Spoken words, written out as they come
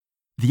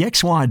The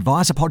XY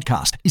Advisor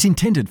podcast is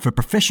intended for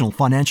professional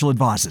financial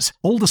advisors.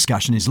 All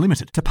discussion is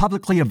limited to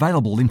publicly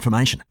available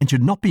information and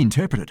should not be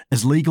interpreted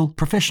as legal,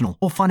 professional,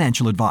 or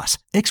financial advice.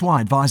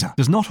 XY Advisor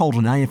does not hold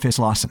an AFS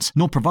license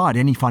nor provide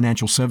any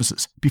financial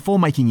services. Before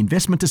making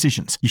investment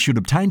decisions, you should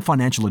obtain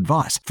financial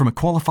advice from a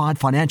qualified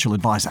financial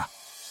advisor.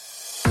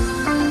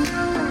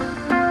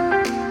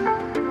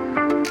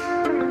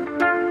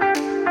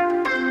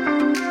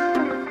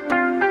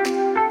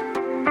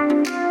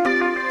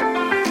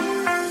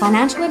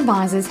 Financial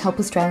advisors help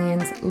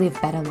Australians live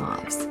better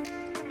lives,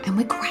 and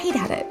we're great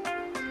at it.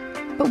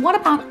 But what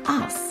about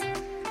us?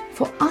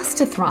 For us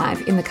to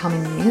thrive in the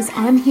coming years,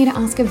 I'm here to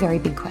ask a very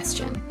big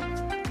question.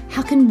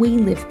 How can we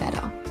live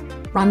better,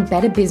 run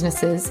better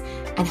businesses,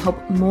 and help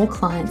more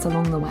clients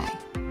along the way?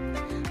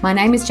 My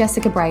name is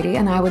Jessica Brady,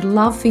 and I would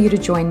love for you to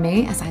join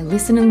me as I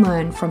listen and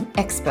learn from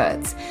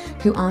experts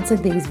who answer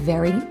these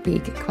very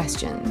big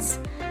questions.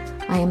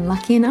 I am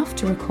lucky enough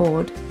to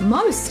record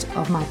most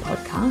of my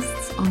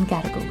podcasts on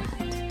Gadigal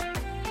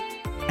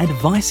land.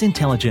 Advice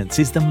Intelligence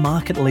is the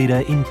market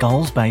leader in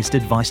goals-based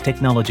advice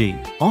technology.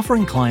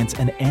 Offering clients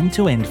an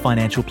end-to-end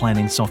financial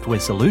planning software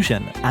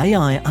solution,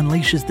 AI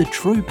unleashes the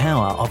true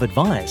power of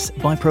advice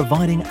by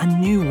providing a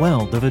new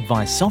world of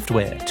advice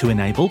software to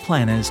enable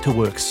planners to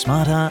work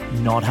smarter,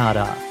 not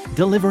harder.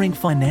 Delivering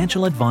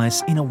financial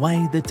advice in a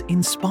way that's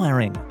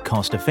inspiring,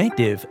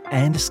 cost-effective,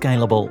 and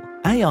scalable.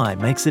 AI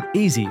makes it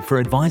easy for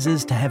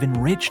advisors to have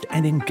enriched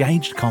and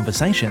engaged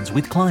conversations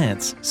with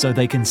clients so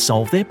they can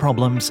solve their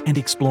problems and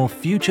explore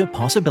future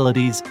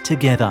possibilities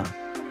together.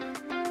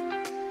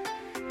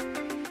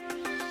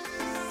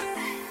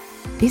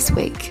 This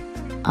week,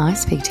 I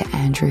speak to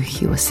Andrew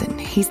Hewison.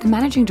 He's the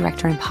Managing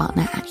Director and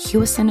Partner at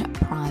Hewison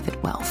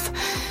Private Wealth.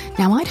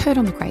 Now, I'd heard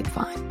on the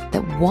grapevine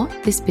that what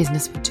this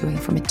business was doing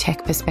from a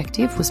tech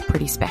perspective was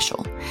pretty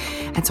special.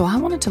 And so I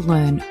wanted to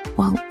learn,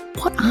 well,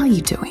 what are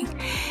you doing?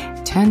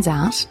 Turns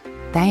out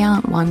they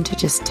aren't one to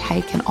just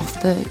take an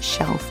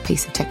off-the-shelf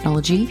piece of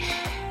technology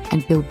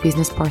and build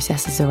business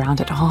processes around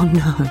it. Oh,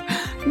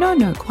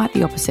 no, quite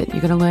the opposite.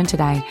 You're going to learn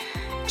today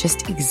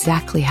just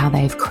exactly how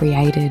they've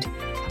created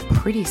a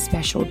pretty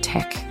special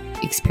tech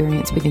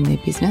experience within their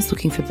business,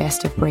 looking for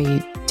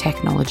best-of-breed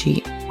technology,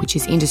 which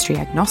is industry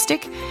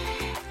agnostic,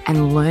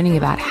 and learning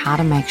about how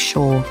to make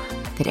sure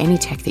that any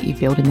tech that you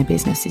build in the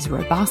business is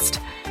robust.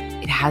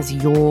 It has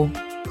your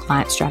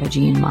client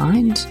strategy in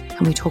mind.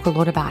 And we talk a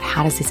lot about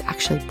how does this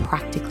actually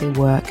practically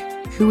work,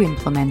 who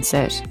implements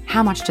it,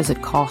 how much does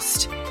it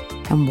cost,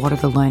 and what are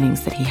the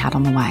learnings that he had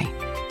on the way.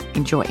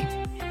 Enjoy.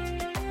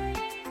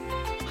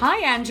 Hi,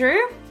 Andrew.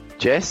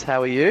 Jess,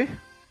 how are you?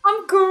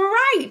 I'm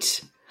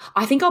great.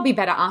 I think I'll be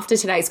better after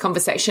today's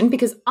conversation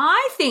because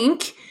I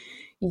think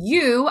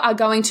you are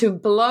going to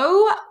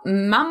blow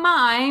my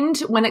mind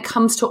when it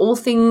comes to all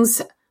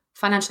things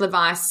financial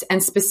advice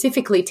and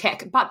specifically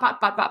tech. But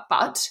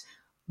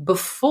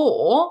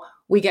before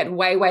we get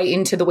way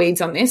into the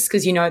weeds on this,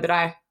 because you know that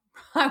I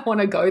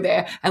want to go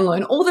there and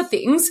learn all the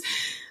things,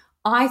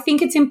 I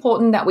think it's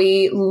important that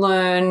we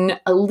learn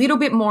a little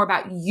bit more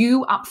about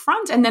you up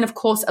front and then, of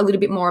course, a little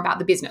bit more about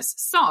the business.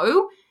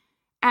 So,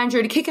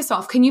 Andrew, to kick us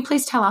off, can you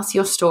please tell us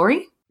your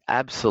story?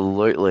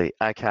 Absolutely.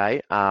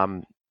 Okay.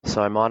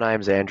 So my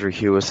name's Andrew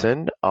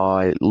Hewison.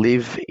 I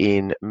live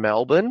in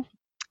Melbourne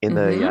in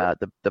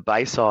the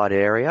Bayside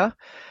area,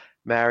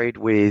 married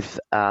with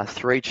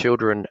 3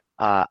 children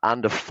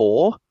under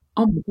 4.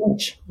 Oh my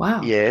gosh!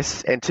 Wow.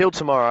 Yes, until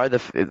tomorrow,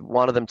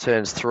 one of them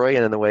turns 3,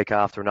 and then the week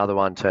after, another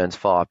one turns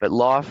 5. But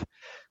life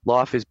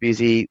is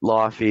busy.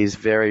 Life is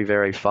very,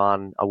 very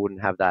fun. I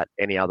wouldn't have that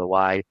any other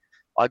way.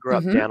 I grew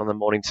up down on the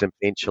Mornington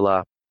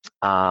Peninsula,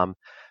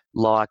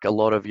 like a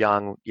lot of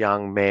young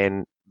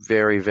men,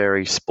 very,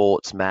 very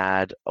sports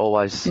mad.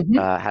 Always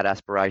had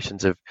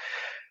aspirations of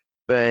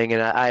being an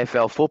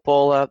AFL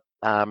footballer.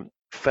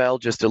 Fell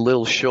just a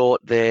little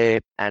short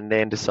there, and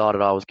then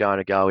decided I was going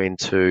to go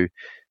into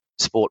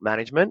sport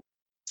management,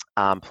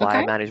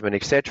 player management,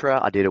 etc.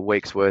 I did a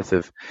week's worth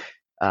of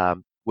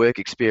work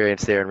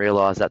experience there and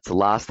realised that's the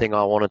last thing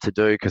I wanted to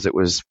do because it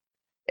was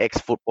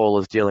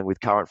ex-footballers dealing with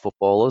current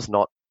footballers,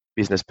 not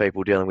business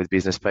people dealing with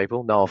business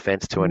people. No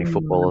offence to any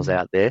footballers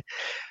out there.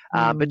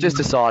 But just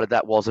decided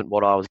that wasn't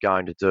what I was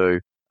going to do,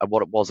 it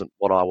wasn't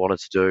what I wanted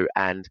to do.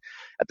 And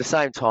at the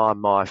same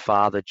time, my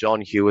father,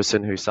 John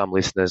Hewison, who some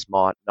listeners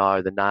might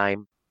know the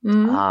name,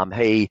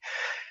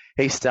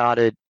 he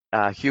started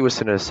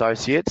Hewison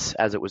Associates,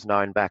 as it was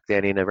known back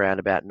then, in around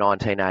about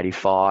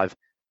 1985.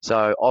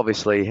 So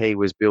obviously he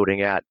was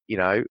building out,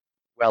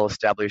 well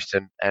established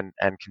and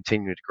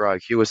continuing to grow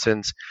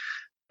Hewison's.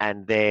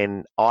 And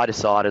then I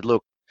decided,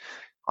 look,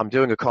 I'm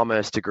doing a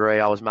commerce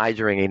degree. I was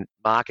majoring in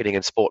marketing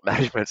and sport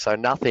management, so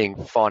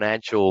nothing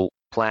financial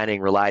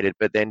planning related,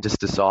 but then just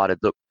decided,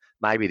 look,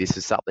 maybe this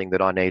is something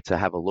that I need to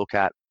have a look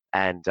at,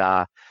 and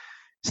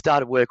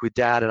started work with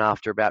Dad, and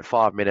after about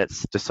 5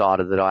 minutes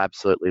decided that I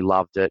absolutely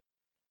loved it.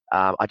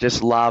 I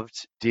just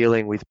loved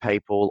dealing with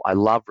people. I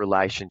love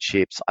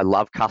relationships. I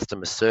love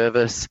customer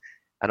service,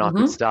 and I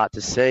could start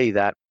to see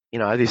that,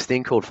 this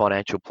thing called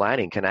financial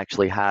planning can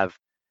actually have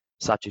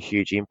such a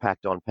huge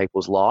impact on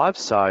people's lives.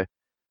 So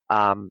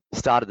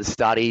started the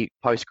study,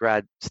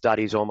 postgrad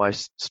studies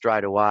almost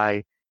straight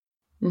away,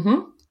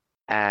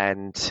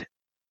 and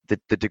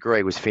the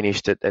degree was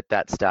finished at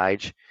that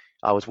stage.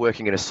 I was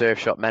working in a surf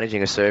shop,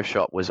 managing a surf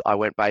shop. I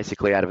went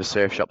basically out of a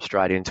surf shop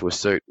straight into a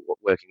suit,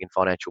 working in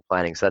financial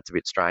planning. So that's a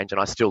bit strange. And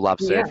I still love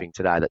surfing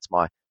today. That's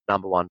my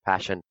number one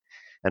passion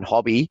and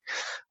hobby.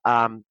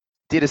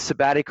 Did a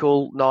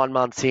sabbatical 9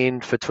 months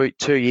in for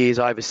 2 years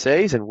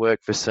overseas and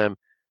worked for some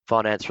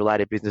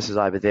finance-related businesses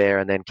over there,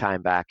 and then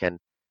came back, and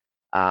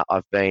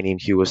I've been in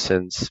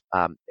Hewison's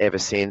ever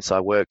since.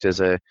 I worked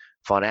as a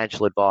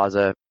financial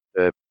advisor,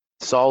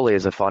 solely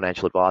as a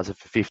financial advisor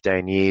for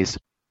 15 years.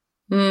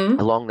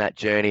 Along that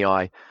journey,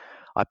 I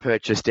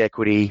purchased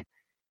equity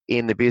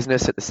in the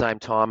business at the same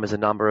time as a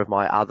number of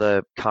my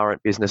other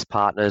current business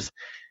partners.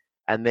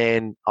 And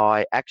then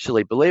I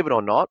actually, believe it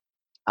or not,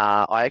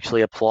 I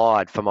actually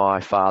applied for my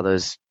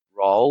father's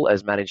role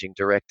as managing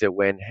director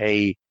when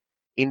he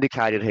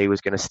indicated he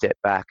was going to step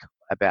back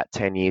about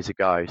 10 years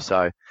ago.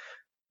 So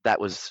that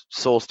was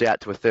sourced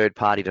out to a third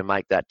party to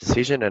make that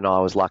decision, and I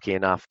was lucky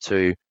enough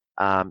to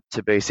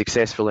be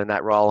successful in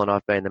that role. And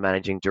I've been the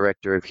managing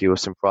director of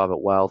Hewison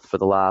Private Wealth for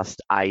the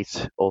last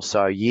 8 or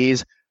so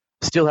years.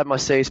 Still have my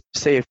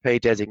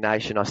CFP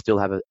designation. I still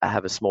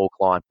have a small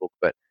client book,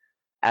 but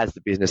as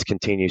the business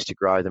continues to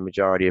grow, the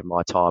majority of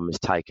my time is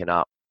taken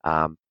up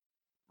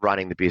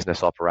running the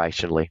business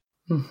operationally.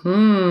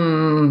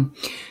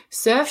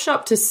 Surf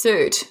shop to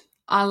suit.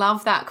 I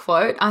love that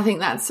quote. I think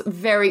that's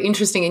very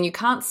interesting, and you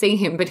can't see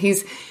him, but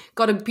he's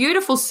got a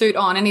beautiful suit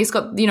on, and he's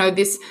got,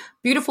 this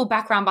beautiful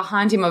background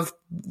behind him of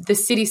the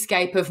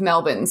cityscape of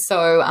Melbourne.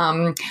 So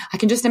I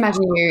can just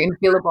imagine you in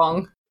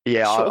Billabong.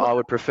 Yeah, Sure. I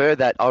would prefer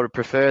that. I would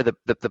prefer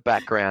the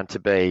background to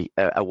be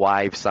a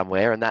wave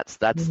somewhere, and that's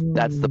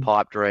the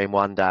pipe dream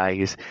one day,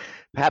 is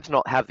perhaps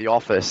not have the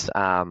office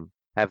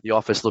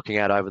looking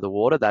out over the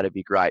water. That'd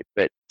be great,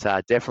 but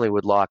definitely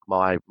would like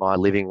my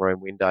living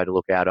room window to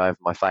look out over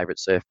my favourite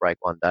surf break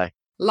one day.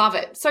 Love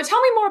it. So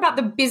tell me more about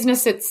the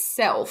business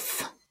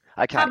itself.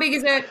 Okay. How big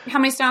is it? How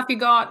many staff you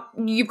got?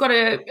 You've got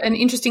an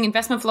interesting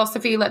investment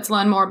philosophy. Let's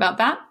learn more about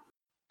that.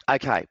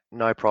 Okay,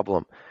 no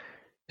problem.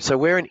 So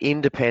we're an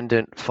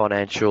independent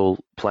financial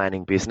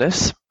planning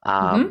business,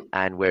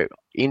 and we're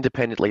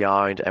independently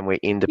owned, and we're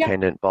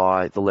independent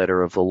by the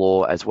letter of the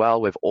law as well.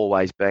 We've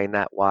always been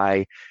that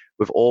way.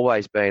 We've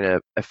always been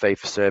a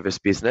fee-for-service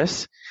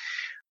business.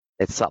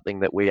 It's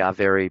something that we are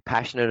very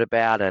passionate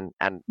about, and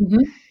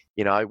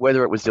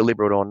whether it was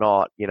deliberate or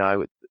not,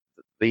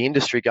 the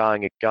industry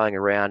going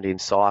around in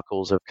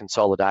cycles of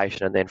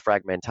consolidation and then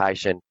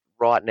fragmentation.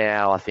 Right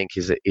now, I think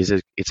it is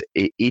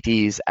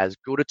as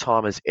good a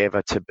time as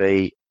ever to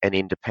be an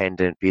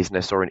independent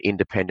business or an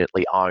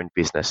independently owned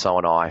business, so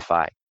an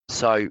IFA.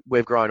 So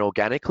we've grown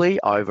organically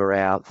over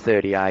our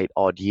 38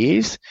 odd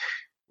years.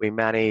 We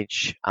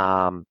manage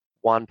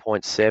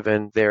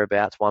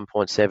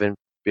 1.7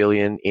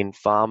 billion in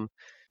FUM.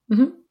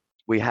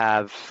 We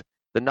have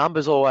the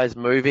numbers always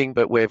moving,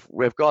 but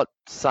we've got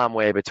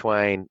somewhere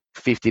between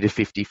 50 to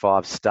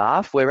 55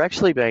 staff. We've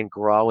actually been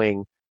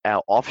growing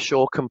our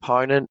offshore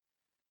component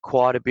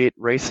quite a bit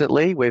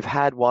recently. We've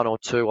had 1 or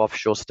 2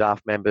 offshore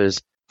staff members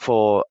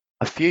for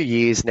a few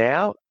years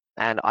now,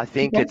 and I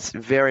think it's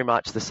very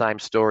much the same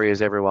story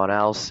as everyone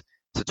else.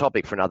 It's a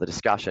topic for another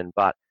discussion,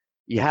 but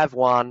you have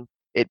one,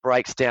 it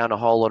breaks down a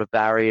whole lot of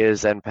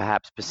barriers and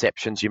perhaps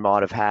perceptions you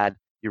might have had.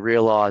 You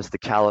realise the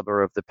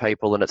calibre of the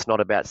people, and it's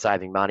not about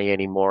saving money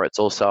anymore. It's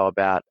also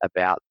about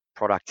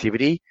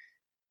productivity,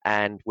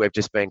 and we've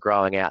just been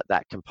growing out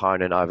that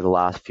component over the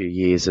last few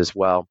years as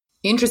well.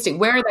 Interesting.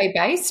 Where are they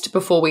based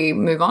before we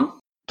move on?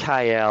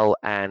 KL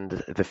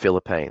and the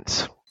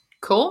Philippines.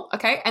 Cool.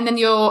 Okay. And then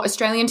your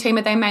Australian team,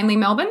 are they mainly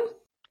Melbourne?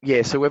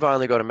 Yeah, so we've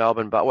only got a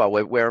Melbourne, but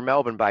we're a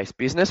Melbourne-based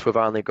business. We've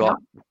only got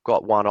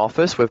one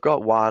office. We've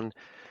got one.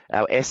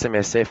 Our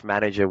SMSF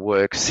manager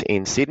works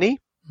in Sydney.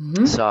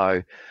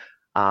 So,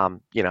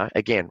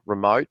 again,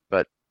 remote,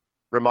 but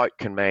remote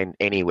can mean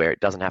anywhere.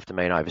 It doesn't have to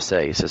mean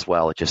overseas as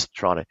well. It's just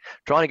trying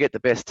to get the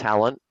best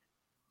talent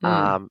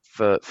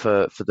for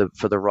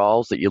the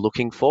roles that you're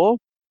looking for.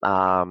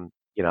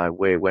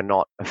 We're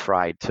not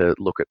afraid to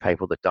look at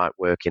people that don't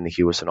work in the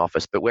Hewison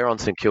office, but we're on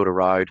St Kilda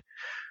Road,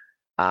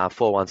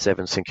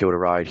 417 St Kilda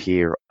Road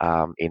here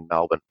in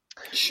Melbourne.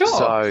 Sure.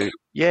 So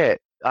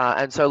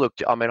and so look,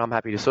 I mean, I'm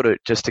happy to sort of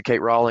just to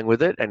keep rolling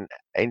with it. And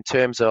in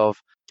terms of,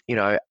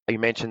 you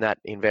mentioned that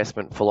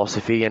investment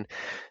philosophy, and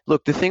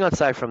look, the thing I'd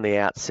say from the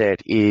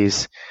outset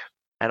is,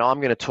 and I'm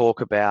going to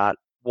talk about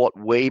what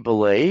we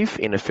believe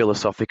in a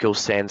philosophical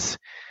sense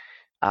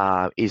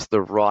is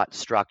the right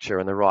structure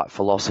and the right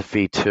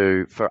philosophy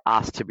for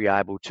us to be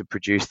able to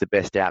produce the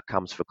best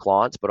outcomes for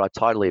clients. But I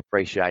totally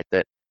appreciate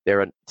that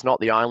it's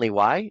not the only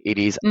way. It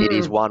is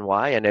one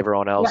way, and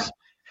everyone else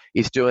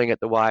is doing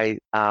it the way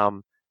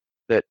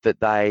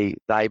that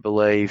they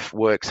believe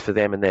works for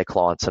them and their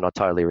clients, and I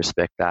totally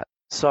respect that.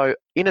 So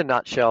in a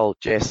nutshell,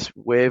 Jess,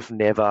 we've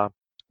never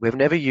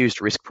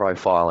used risk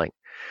profiling.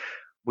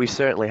 we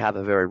certainly have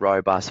a very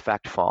robust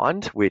fact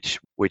find, which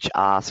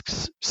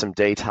asks some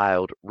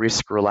detailed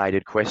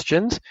risk-related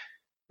questions.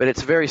 But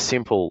it's very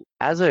simple.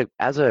 As a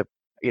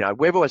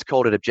we've always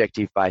called it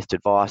objective-based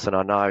advice, and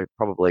I know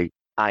probably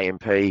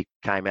AMP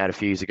came out a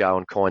few years ago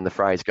and coined the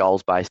phrase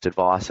goals-based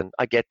advice, and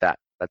I get that.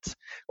 That's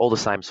all the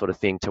same sort of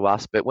thing to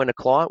us. But when a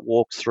client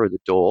walks through the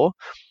door,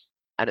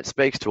 and it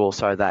speaks to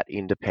also that the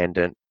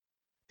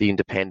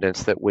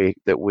independence that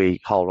we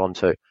hold on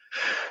to.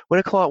 When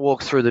a client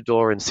walks through the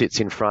door and sits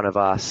in front of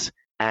us,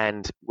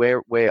 and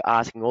we're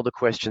asking all the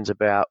questions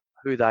about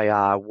who they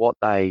are, what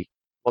they're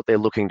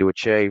looking to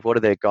achieve, what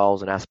are their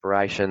goals and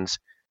aspirations,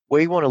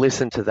 we want to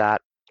listen to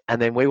that,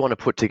 and then we want to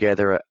put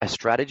together a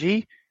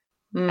strategy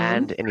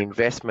and an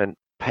investment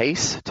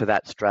piece to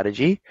that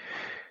strategy,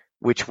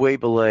 which we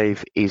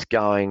believe is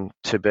going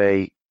to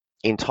be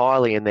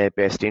entirely in their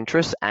best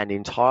interest and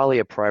entirely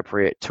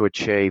appropriate to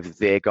achieve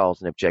their goals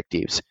and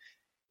objectives.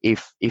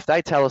 If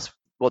they tell us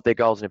what their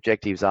goals and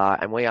objectives are,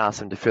 and we ask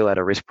them to fill out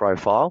a risk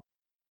profile,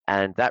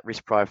 and that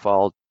risk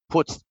profile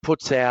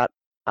puts out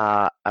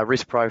a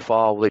risk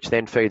profile which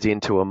then feeds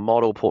into a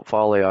model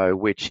portfolio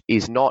which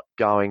is not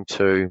going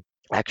to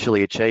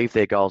actually achieve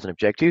their goals and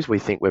objectives, we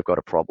think we've got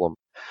a problem.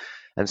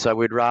 And so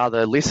we'd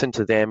rather listen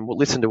to them,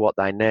 listen to what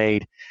they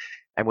need,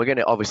 and we're going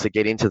to obviously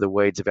get into the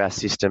weeds of our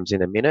systems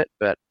in a minute,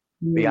 but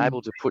be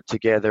able to put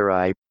together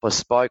a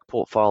bespoke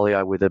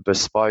portfolio with a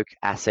bespoke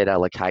asset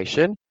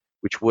allocation,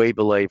 which we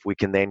believe we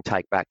can then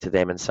take back to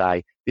them and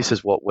say, this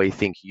is what we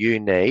think you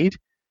need,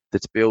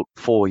 that's built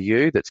for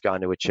you, that's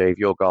going to achieve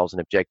your goals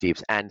and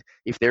objectives. And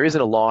if there is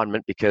an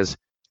alignment because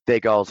their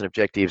goals and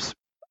objectives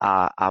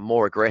are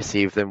more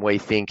aggressive than we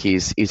think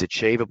is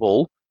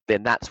achievable,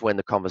 then that's when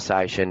the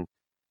conversation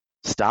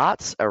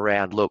starts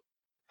around, look,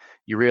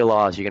 you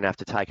realise you're going to have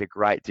to take a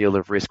great deal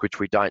of risk, which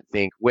we don't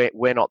think,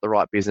 we're not the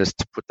right business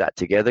to put that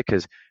together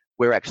because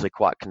we're actually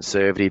quite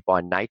conservative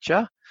by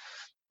nature.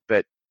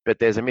 But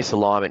there's a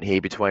misalignment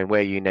here between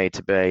where you need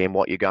to be and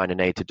what you're going to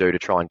need to do to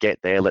try and get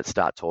there. Let's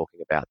start talking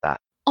about that.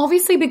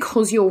 Obviously,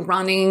 because you're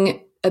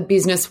running a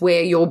business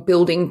where you're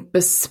building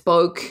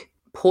bespoke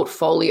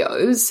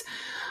portfolios,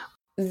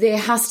 there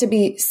has to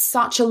be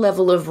such a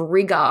level of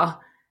rigor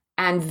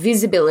and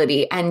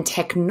visibility and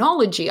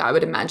technology, I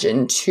would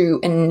imagine, to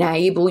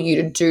enable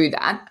you to do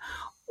that.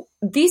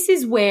 This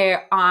is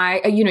where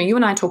you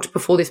and I talked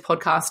before this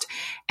podcast,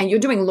 and you're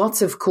doing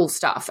lots of cool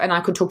stuff, and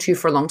I could talk to you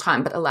for a long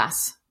time, but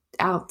alas,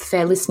 our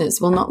fair listeners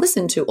will not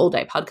listen to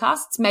all-day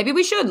podcasts. Maybe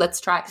we should.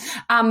 Let's try.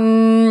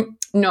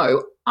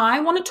 No, I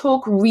want to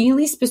talk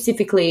really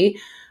specifically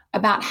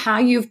about how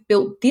you've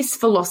built this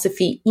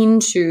philosophy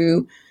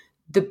into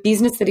the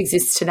business that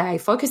exists today,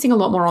 focusing a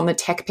lot more on the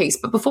tech piece.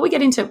 But before we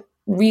get into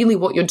really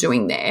what you're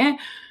doing there,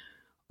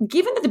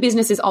 given that the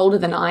business is older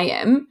than I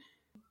am,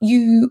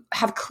 you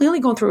have clearly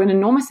gone through an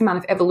enormous amount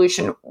of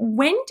evolution.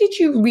 When did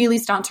you really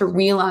start to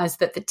realize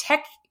that the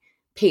tech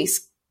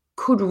piece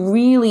could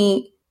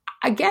really,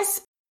 I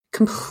guess,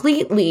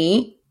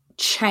 completely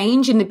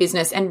change in the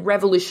business and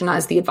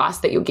revolutionize the advice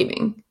that you're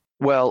giving?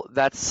 Well,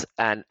 that's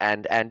and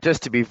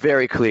just to be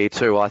very clear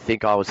too, I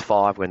think I was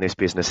 5 when this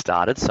business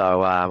started,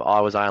 so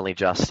I was only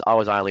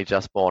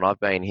just born. I've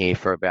been here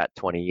for about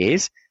 20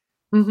 years,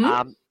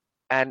 and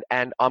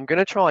I'm going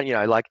to try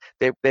and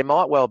there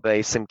might well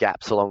be some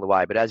gaps along the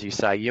way, but as you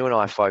say, you and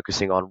I are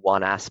focusing on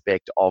one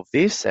aspect of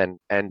this, and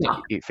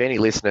if any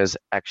listeners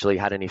actually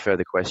had any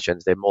further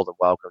questions, they're more than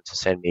welcome to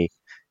send me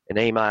an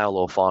email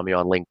or find me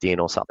on LinkedIn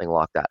or something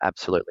like that.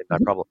 Absolutely, no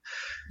problem.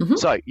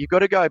 So you've got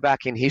to go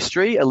back in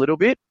history a little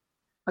bit.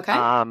 Okay.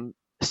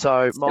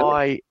 So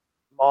my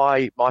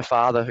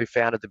father, who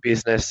founded the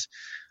business,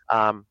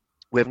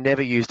 we've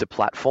never used a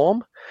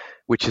platform,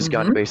 which is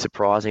going to be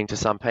surprising to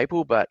some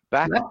people. But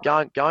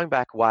going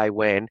back way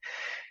when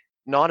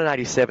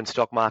 1987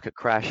 stock market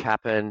crash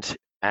happened,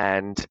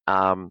 and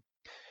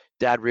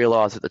Dad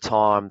realised at the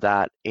time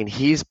that in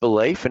his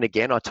belief, and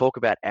again I talk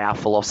about our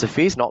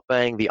philosophies not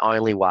being the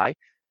only way,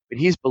 but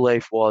his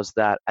belief was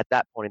that at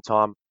that point in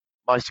time,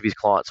 most of his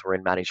clients were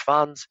in managed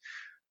funds.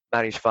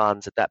 Managed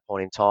funds at that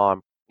point in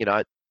time,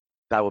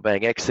 they were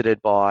being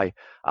exited by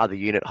other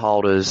unit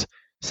holders.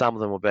 Some of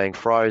them were being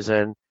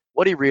frozen.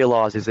 What he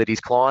realised is that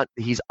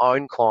his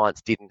own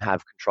clients didn't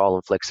have control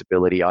and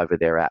flexibility over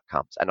their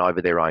outcomes and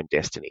over their own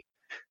destiny.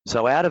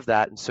 So out of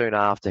that, and soon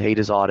after, he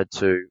decided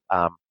to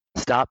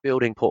start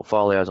building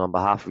portfolios on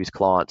behalf of his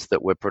clients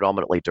that were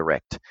predominantly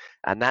direct.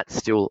 And that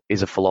still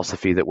is a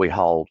philosophy that we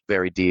hold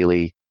very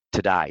dearly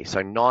today.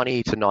 So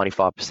 90 to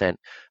 95%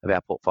 of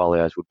our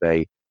portfolios would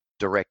be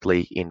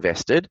directly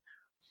invested.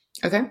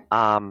 Okay.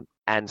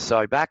 And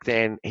so back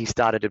then he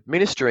started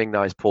administering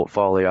those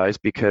portfolios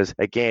because,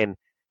 again,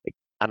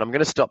 and I'm going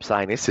to stop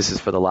saying this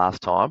is for the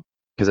last time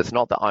because it's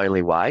not the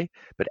only way,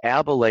 but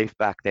our belief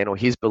back then, or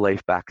his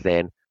belief back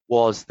then,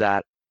 was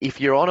that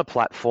if you're on a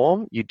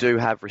platform, you do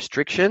have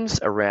restrictions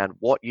around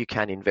what you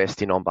can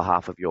invest in on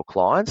behalf of your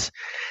clients.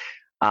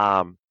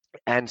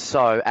 And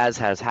so, as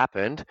has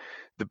happened,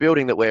 the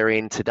building that we're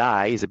in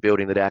today is a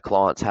building that our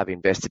clients have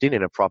invested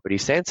in a property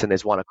sense, and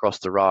there's one across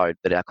the road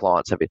that our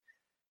clients have.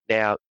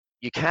 Now,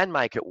 you can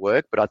make it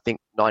work, but I think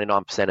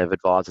 99% of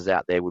advisors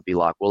out there would be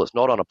like, well, it's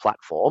not on a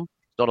platform.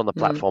 It's not on the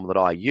platform that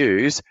I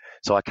use,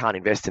 so I can't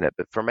invest in it.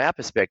 But from our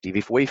perspective,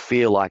 if we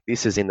feel like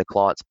this is in the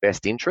client's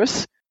best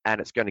interests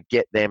and it's going to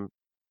get them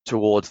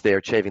towards their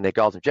achieving their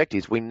goals and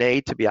objectives, we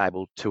need to be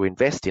able to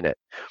invest in it.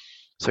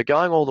 So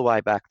going all the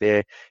way back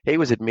there, he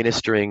was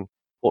administering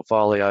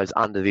portfolios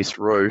under this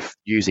roof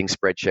using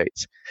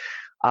spreadsheets.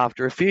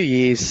 After a few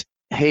years,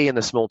 he and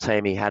the small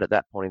team he had at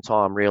that point in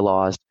time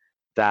realised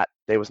that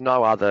there was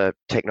no other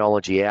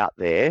technology out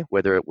there,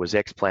 whether it was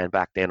Xplan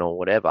back then or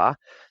whatever,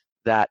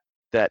 that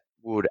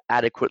would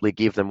adequately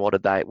give them what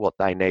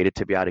they needed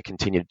to be able to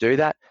continue to do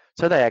that.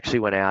 So they actually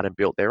went out and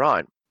built their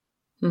own.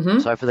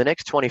 So for the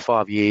next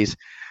 25 years,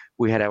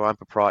 we had our own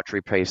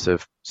proprietary piece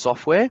of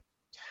software,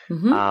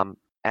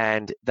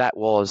 and that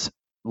was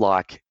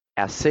like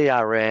our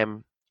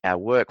CRM, our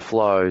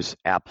workflows,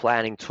 our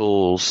planning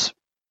tools,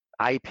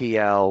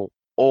 APL,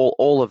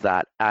 all of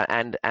that,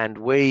 and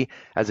we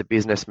as a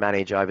business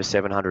manage over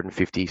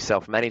 750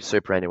 self-managed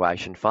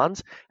superannuation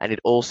funds, and it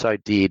also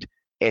did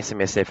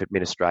SMSF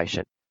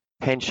administration,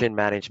 pension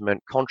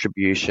management,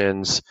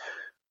 contributions,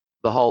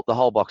 the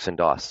whole box and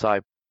dice.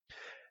 So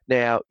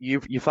now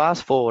you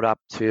fast forward up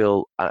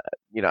till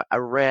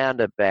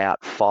around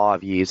about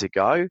 5 years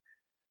ago.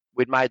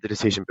 We'd made the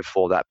decision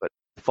before that, but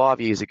 5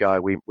 years ago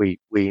we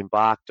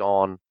embarked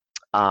on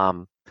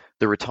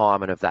the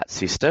retirement of that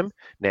system.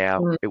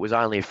 Now, it was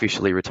only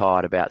officially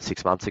retired about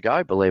 6 months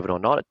ago, believe it or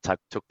not. It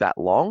took that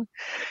long.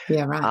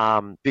 Yeah,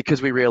 right.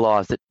 Because we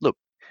realised that, look,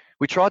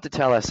 we tried to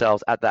tell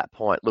ourselves at that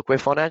point, look, we're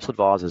financial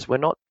advisors. We're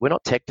not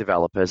tech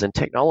developers, and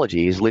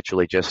technology is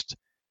literally just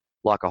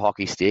like a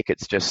hockey stick.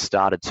 It's just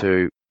started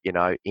to,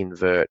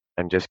 invert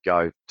and just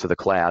go to the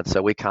cloud.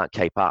 So we can't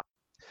keep up.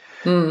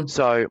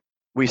 So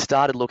we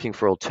started looking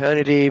for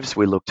alternatives.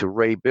 We looked to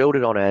rebuild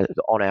it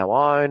on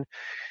our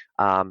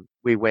own.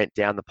 We went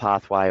down the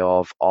pathway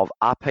of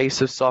a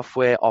piece of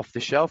software off the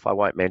shelf. I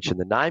won't mention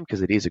the name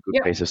because it is a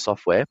good piece of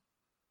software.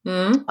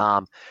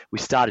 We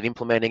started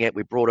implementing it.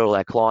 We brought all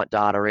our client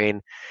data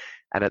in,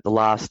 and at the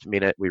last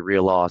minute, we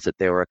realised that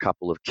there were a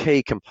couple of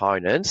key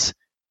components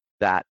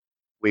that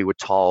we were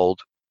told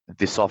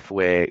the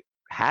software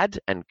had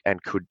and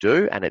could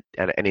do, and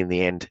in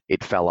the end,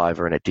 it fell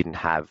over and it didn't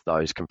have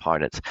those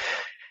components.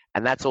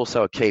 And that's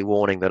also a key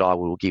warning that I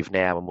will give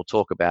now, and we'll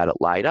talk about it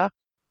later.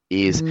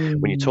 Is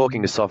when you're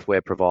talking to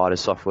software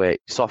providers,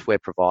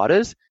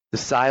 the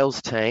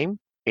sales team,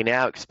 in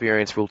our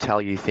experience, will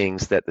tell you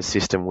things that the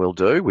system will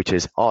do, which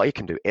is, it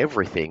can do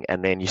everything.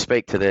 And then you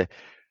speak to the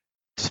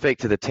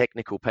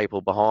technical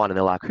people behind, and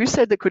they're like, who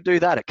said that could do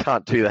that? It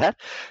can't do that.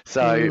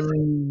 So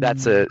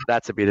that's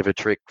a bit of a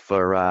trick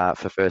for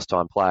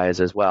first-time players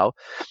as well.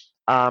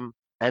 And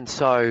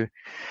so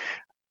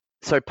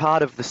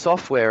part of the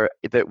software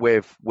that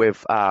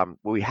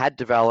we had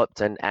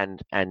developed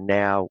and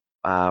now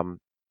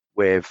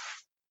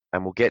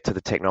we'll get to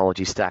the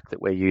technology stack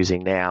that we're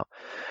using now.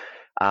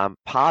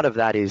 Part of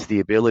that is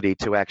the ability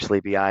to actually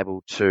be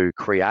able to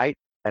create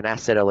an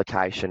asset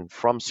allocation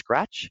from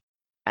scratch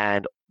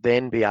and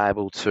then be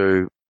able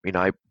to,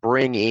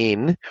 bring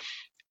in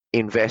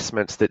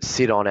investments that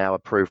sit on our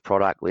approved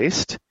product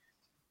list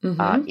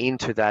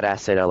into that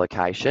asset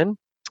allocation,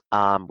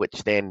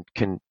 which then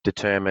can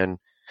determine,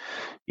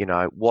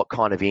 what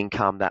kind of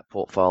income that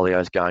portfolio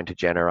is going to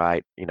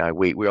generate.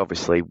 We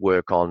obviously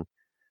work on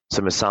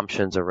some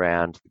assumptions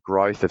around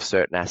growth of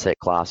certain asset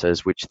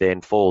classes, which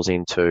then falls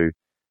into,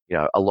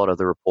 a lot of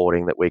the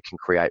reporting that we can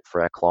create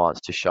for our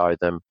clients to show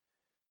them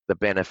the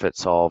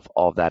benefits of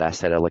that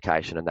asset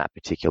allocation and that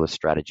particular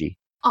strategy.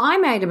 I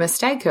made a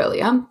mistake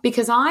earlier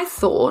because I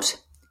thought,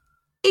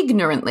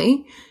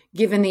 ignorantly,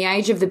 given the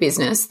age of the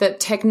business, that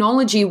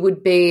technology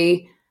would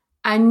be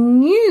a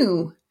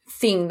new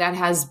thing that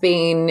has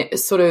been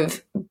sort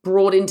of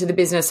brought into the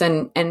business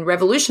and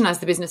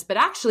revolutionized the business. But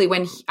actually,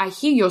 when I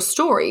hear your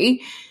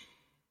story,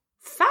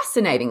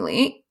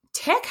 fascinatingly,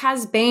 tech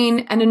has been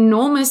an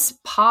enormous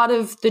part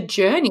of the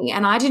journey.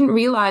 And I didn't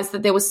realize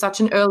that there was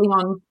such an early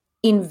on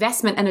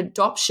investment and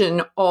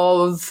adoption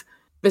of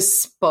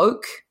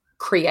bespoke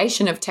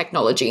creation of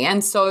technology.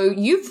 And so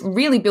you've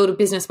really built a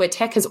business where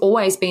tech has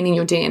always been in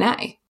your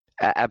DNA.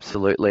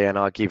 Absolutely. And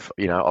I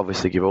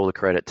obviously give all the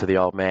credit to the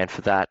old man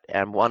for that.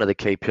 And one of the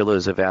key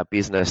pillars of our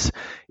business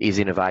is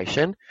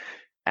innovation.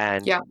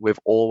 And we've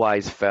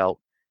always felt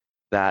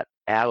that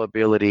our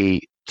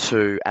ability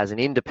to, as an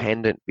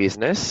independent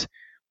business,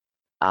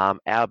 our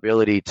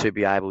ability to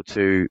be able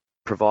to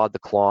provide the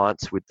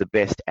clients with the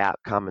best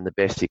outcome and the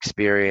best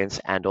experience,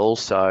 and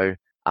also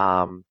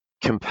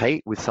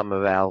compete with some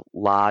of our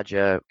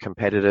larger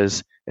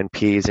competitors and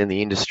peers in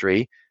the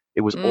industry,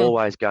 it was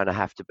always going to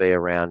have to be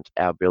around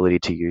our ability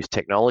to use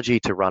technology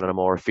to run a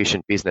more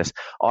efficient business.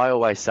 I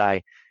always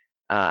say,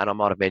 and I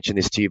might have mentioned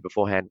this to you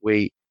beforehand,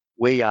 we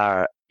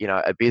are,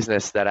 a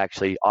business that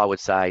actually, I would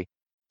say,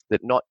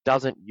 that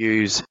doesn't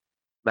use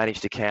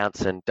managed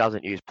accounts and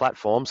doesn't use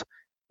platforms.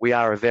 We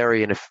are a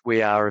very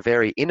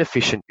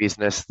inefficient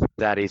business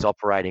that is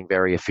operating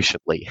very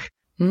efficiently.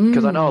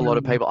 Because I know a lot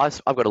of people.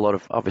 I've got a lot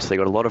of obviously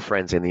got a lot of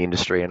friends in the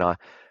industry, and I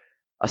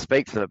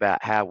speak to them about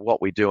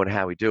what we do and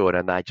how we do it,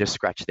 and they just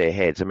scratch their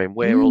heads. I mean,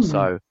 we're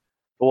also,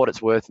 for what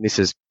it's worth, and this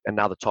is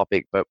another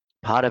topic, but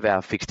part of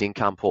our fixed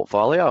income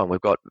portfolio, and we've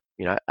got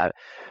a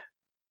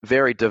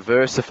very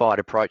diversified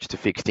approach to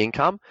fixed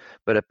income,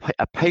 but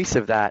a piece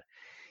of that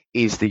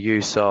is the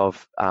use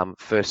of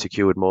first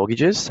secured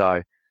mortgages.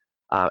 So,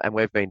 and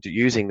we've been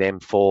using them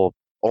for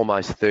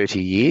almost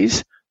 30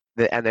 years,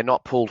 and they're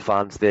not pooled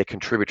funds; they're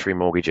contributory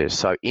mortgages.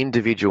 So,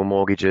 individual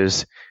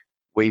mortgages,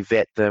 we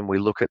vet them, we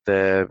look at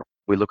the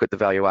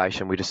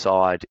valuation, we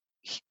decide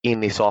in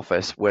this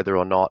office whether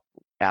or not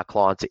our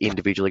clients are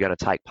individually going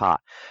to take part.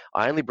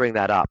 I only bring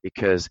that up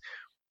because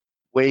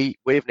we've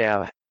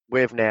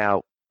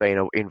now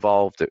been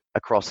involved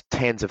across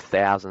tens of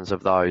thousands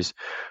of those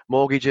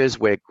mortgages.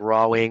 We're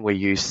growing. We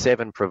use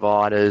 7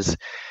 providers.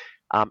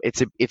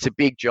 It's a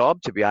big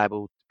job to be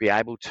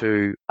able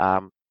to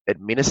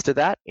administer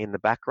that in the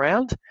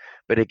background.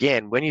 But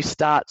again, when you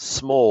start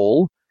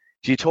small,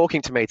 you're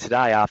talking to me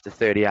today after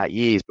 38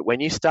 years, but when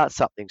you start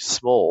something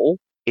small,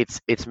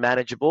 it's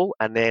manageable.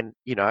 And then,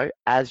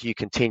 as you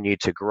continue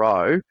to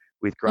grow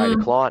with greater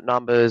client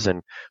numbers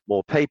and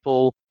more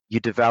people, you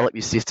develop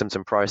your systems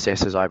and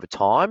processes over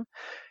time.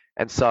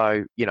 And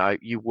so,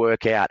 you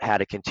work out how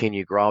to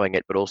continue growing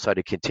it, but also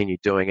to continue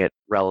doing it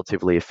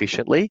relatively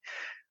efficiently.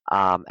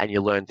 And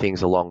you learn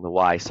things along the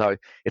way. So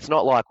it's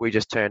not like we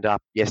just turned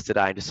up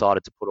yesterday and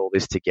decided to put all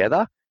this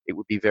together. It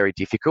would be very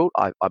difficult,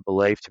 I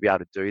believe, to be able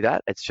to do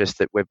that. It's just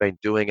that we've been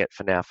doing it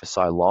for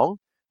so long,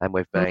 and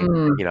we've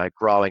been,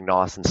 growing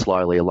nice and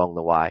slowly along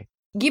the way.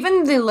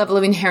 Given the level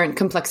of inherent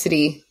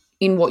complexity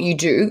in what you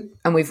do,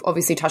 and we've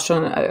obviously touched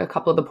on a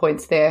couple of the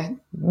points there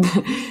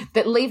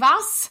that leave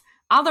us,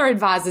 other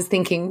advisors,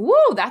 thinking,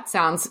 whoa, that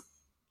sounds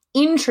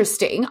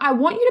interesting. I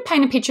want you to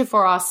paint a picture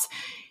for us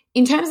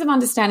in terms of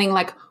understanding,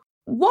 like,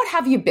 what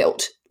have you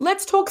built?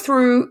 Let's talk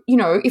through,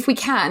 if we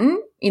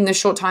can, in the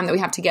short time that we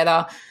have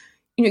together,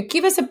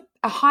 give us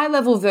a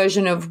high-level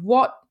version of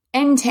what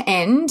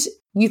end-to-end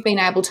you've been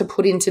able to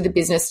put into the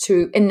business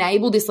to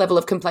enable this level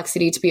of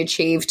complexity to be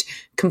achieved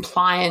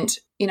compliant,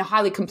 in a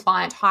highly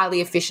compliant,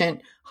 highly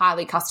efficient,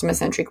 highly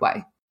customer-centric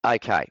way.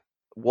 Okay.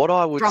 What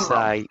I would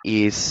say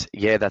is,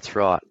 yeah, that's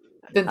right.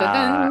 Dun,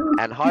 dun, dun.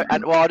 And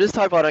I just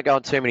hope I don't go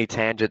on too many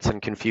tangents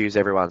and confuse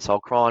everyone. So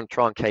I'll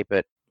try and keep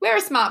it. We're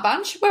a smart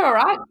bunch. We're all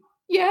right.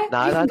 Yeah. No,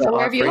 I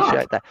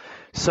appreciate that.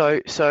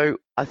 So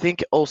I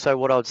think also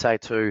what I would say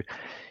too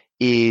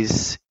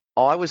is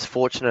I was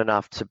fortunate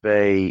enough to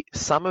be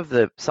some of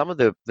the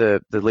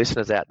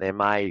listeners out there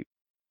may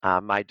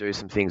do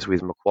some things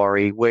with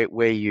Macquarie.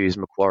 We use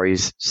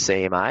Macquarie's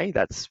CMA.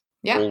 That's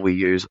all we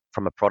use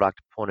from a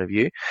product point of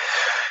view.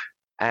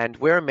 And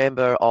we're a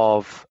member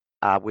of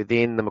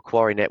within the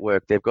Macquarie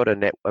network. They've got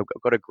a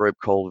group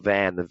called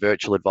VAN, the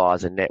Virtual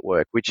Advisor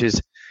Network, which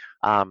is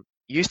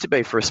used to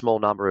be for a small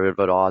number of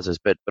advisors,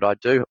 but I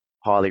do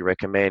highly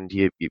recommend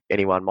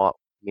anyone might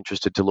be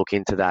interested to look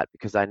into that,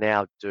 because they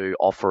now do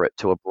offer it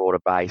to a broader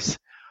base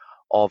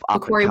of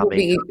up Macquarie and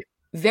coming. will be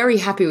very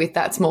happy with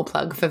that small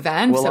plug for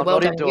VAN. Well, so well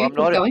done.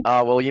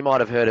 Well, you might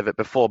have heard of it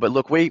before, but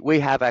look, we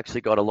have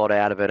actually got a lot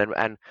out of it,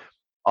 and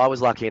I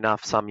was lucky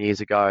enough some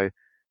years ago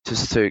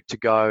to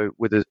go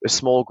with a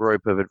small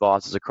group of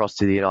advisors across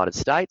to the United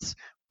States.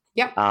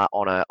 Yep.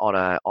 On a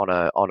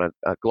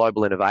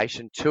global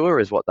innovation tour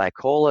is what they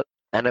call it.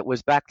 And it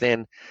was back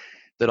then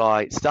that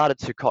I started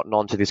to cotton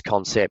on to this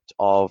concept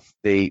of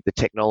the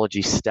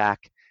technology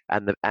stack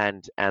and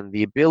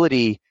the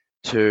ability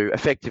to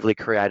effectively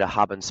create a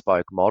hub and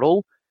spoke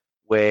model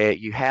where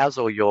you house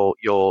all your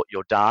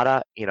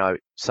data,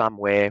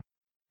 somewhere.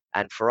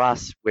 And for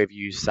us, we've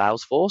used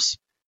Salesforce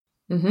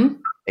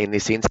in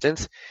this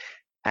instance.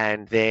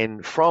 And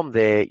then from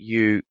there,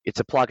 it's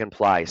a plug and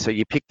play. So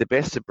you pick the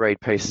best of breed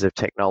pieces of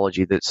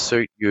technology that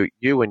suit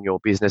you and your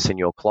business and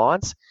your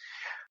clients.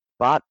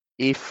 But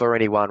if for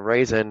any one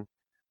reason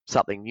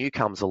something new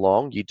comes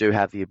along, you do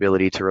have the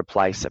ability to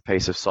replace a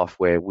piece of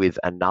software with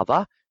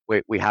another.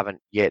 We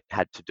haven't yet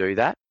had to do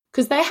that.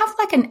 Because they have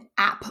like an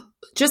app,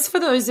 just for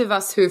those of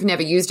us who've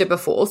never used it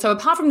before. So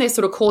apart from their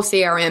sort of core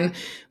CRM,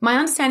 my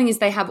understanding is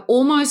they have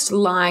almost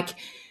like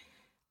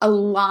a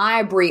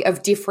library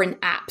of different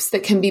apps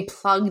that can be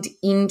plugged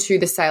into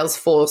the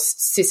Salesforce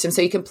system.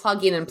 So you can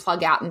plug in and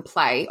plug out and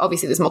play.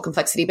 Obviously, there's more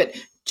complexity, but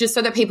just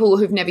so that people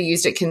who've never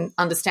used it can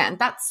understand.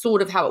 That's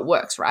sort of how it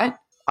works, right?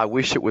 I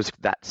wish it was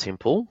that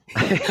simple.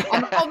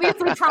 I'm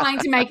obviously trying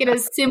to make it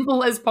as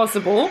simple as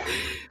possible.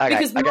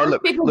 Because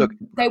most people,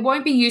 they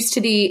won't be used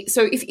to the...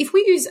 So if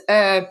we use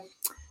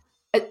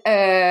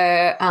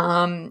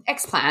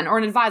X-Plan or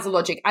an Advisor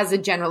Logic as a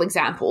general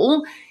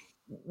example,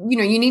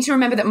 you need to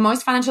remember that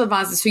most financial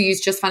advisors who use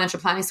just financial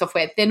planning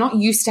software, they're not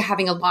used to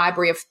having a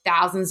library of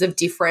thousands of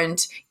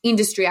different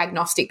industry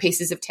agnostic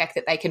pieces of tech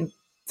that they can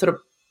sort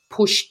of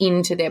push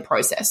into their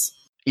process.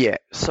 Yeah.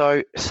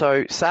 So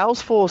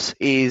Salesforce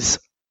is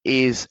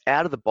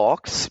out of the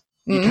box.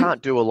 You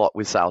can't do a lot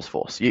with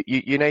Salesforce.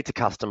 You need to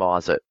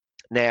customize it.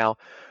 Now,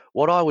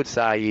 what I would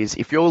say is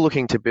if you're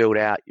looking to build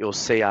out your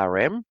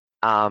CRM,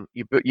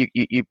 you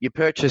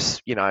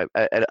purchase,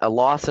 a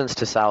license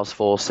to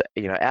Salesforce,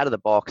 out of the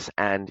box,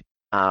 and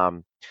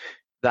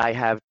they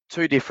have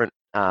two different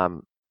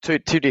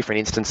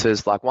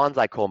instances. Like one's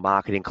they call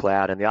Marketing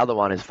Cloud, and the other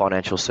one is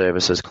Financial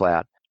Services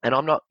Cloud. And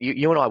I'm not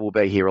you and I will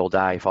be here all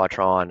day if I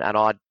try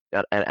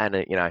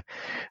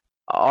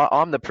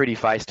I'm the pretty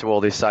face to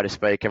all this, so to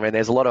speak. I mean,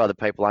 there's a lot of other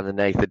people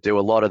underneath that do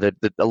a lot of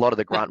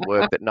the grunt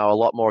work that know a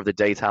lot more of the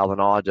detail than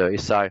I do.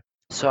 So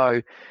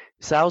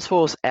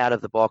Salesforce out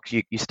of the box,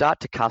 you start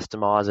to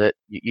customize it.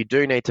 You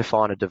do need to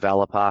find a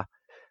developer.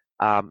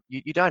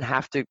 You don't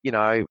have to,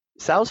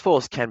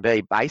 Salesforce can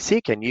be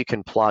basic, and you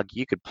could plug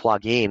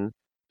in.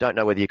 Don't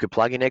know whether you could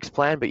plug in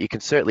Xplan, but you can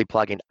certainly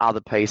plug in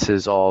other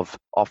pieces of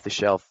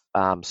off-the-shelf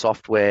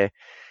software.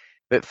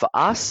 But for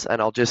us,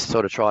 and I'll just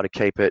sort of try to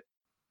keep it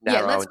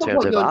narrow in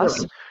terms of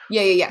us.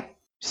 Doing. Yeah.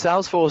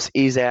 Salesforce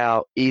is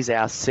our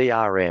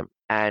CRM,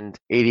 and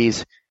it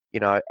is,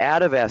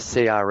 out of our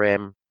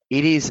CRM,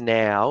 it is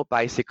now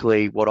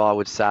basically what I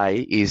would say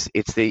is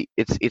it's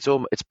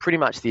pretty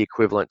much the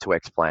equivalent to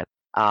Xplan.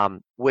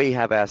 We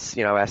have our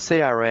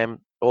CRM,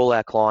 all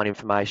our client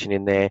information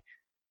in there.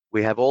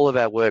 We have all of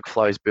our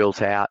workflows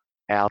built out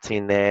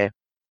in there.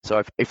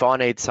 So if I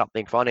need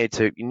something,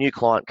 a new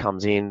client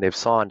comes in, they've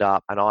signed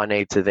up, and I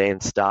need to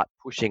then start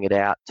pushing it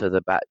out to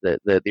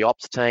the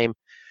ops team,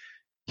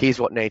 here's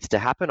what needs to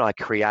happen. I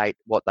create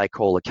what they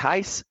call a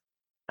case,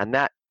 and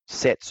that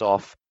sets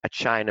off a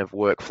chain of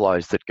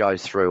workflows that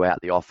goes throughout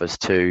the office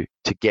to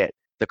get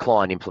the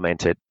client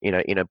implemented,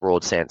 in a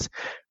broad sense.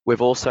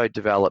 We've also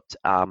developed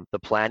the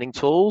planning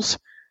tools.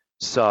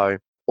 So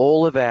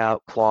all of our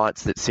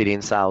clients that sit in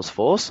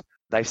Salesforce,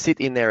 they sit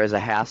in there as a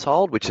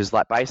household, which is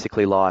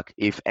basically like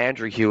if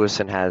Andrew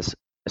Hewison has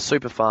a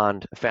super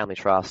fund, a family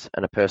trust,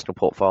 and a personal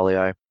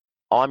portfolio,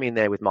 I'm in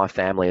there with my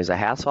family as a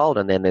household,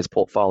 and then there's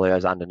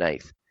portfolios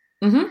underneath.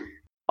 Mm-hmm.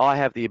 I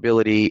have the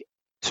ability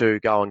to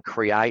go and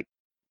create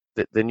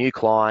the new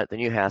client, the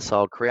new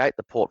household, create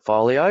the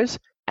portfolios,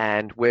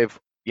 and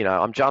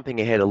I'm jumping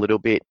ahead a little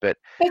bit, but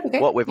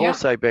what we've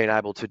also been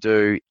able to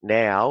do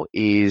now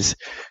is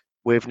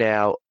we've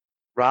now,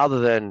 rather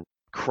than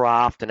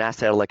craft an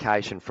asset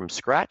allocation from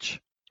scratch,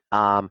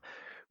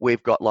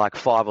 we've got like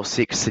 5 or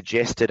 6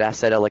 suggested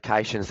asset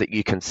allocations that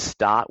you can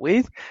start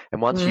with.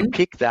 And once you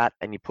pick that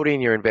and you put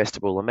in your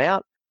investable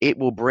amount, it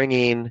will bring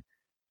in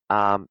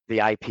the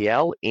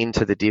APL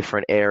into the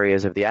different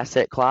areas of the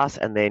asset class,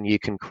 and then you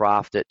can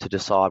craft it to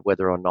decide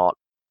whether or not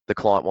the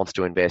client wants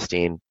to invest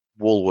in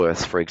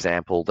Woolworths, for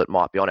example, that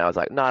might be on it. I was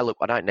like, no, look,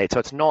 I don't need. So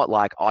it's not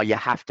like, you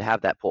have to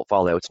have that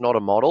portfolio. It's not a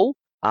model.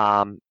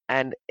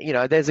 And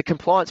there's a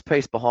compliance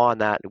piece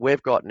behind that.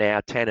 We've got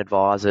now 10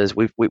 advisors.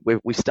 We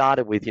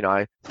started with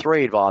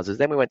 3 advisors,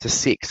 then we went to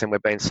 6, and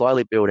we've been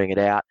slowly building it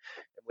out.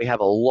 We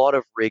have a lot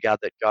of rigor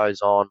that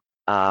goes on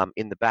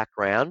in the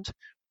background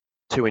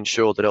to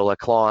ensure that all our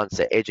clients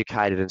are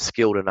educated and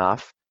skilled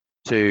enough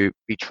to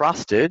be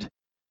trusted.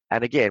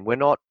 And again, we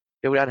don't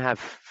have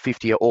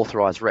 50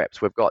 authorised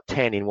reps. We've got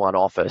 10 in one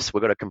office.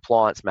 We've got a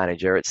compliance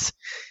manager.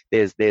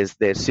 There's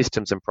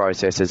systems and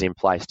processes in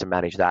place to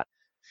manage that.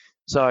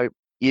 So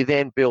you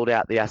then build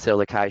out the asset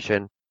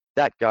allocation.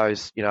 That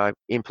goes,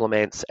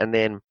 implements, and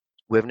then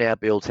we've now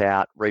built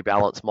out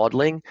rebalance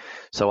modelling.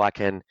 So I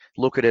can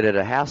look at it at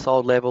a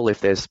household level. If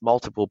there's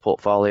multiple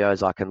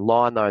portfolios, I can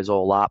line those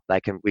all up.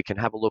 We can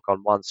have a look on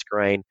one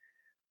screen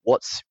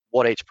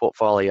what each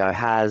portfolio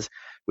has,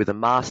 with a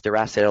master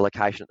asset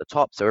allocation at the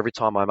top. So every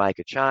time I make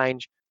a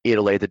change,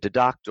 it'll either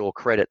deduct or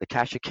credit the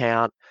cash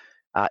account.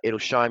 It'll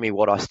show me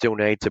where I still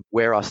need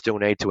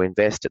to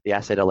invest at the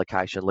asset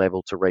allocation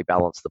level to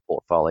rebalance the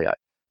portfolio.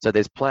 So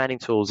there's planning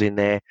tools in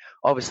there,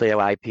 obviously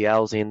our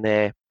APL's in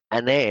there,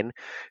 and then,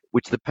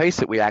 which the piece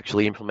that we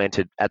actually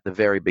implemented at the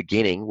very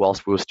beginning,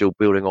 whilst we were still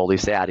building all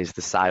this out, is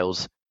the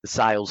sales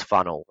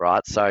funnel,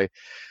 right? So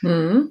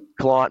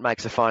client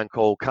makes a phone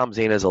call, comes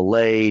in as a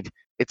lead.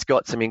 It's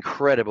got some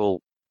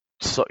incredible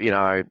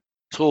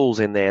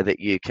tools in there where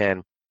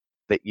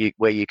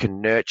you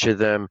can nurture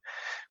them,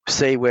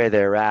 see where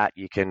they're at.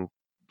 You can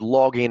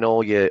log in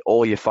all your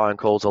phone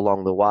calls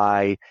along the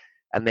way,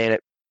 and then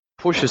it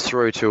pushes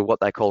through to what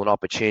they call an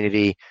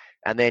opportunity,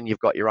 and then you've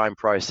got your own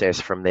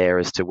process from there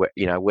as to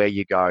where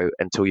you go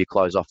until you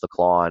close off the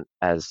client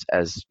as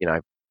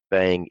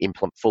being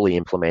fully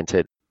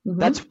implemented.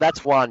 Mm-hmm.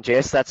 That's one,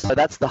 Jess. That's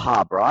the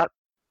hub, right?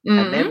 Mm-hmm.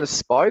 And then the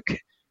spoke.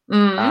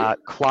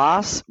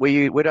 Class,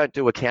 we don't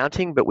do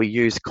accounting, but we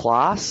use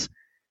Class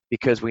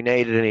because we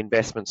needed an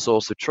investment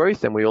source of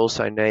truth, and we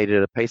also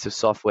needed a piece of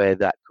software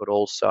that could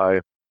also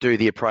do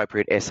the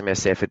appropriate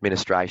SMSF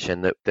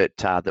administration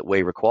that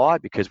we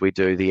required, because we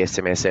do the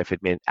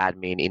SMSF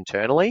admin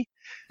internally.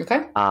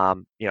 Okay.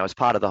 As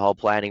part of the whole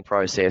planning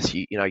process,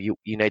 you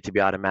need to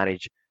be able to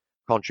manage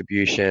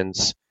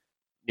contributions,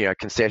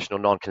 concessional,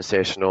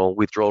 non-concessional,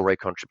 withdrawal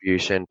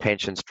recontribution,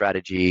 pension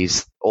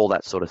strategies, all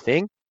that sort of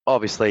thing.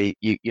 Obviously,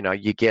 you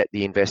get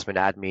the investment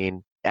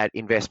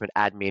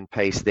admin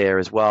piece there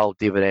as well,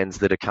 dividends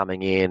that are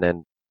coming in,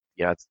 and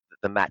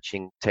the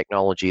matching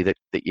technology that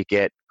you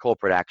get,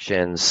 corporate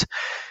actions.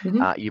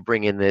 You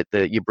bring in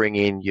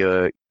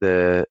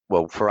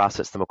well, for us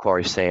it's the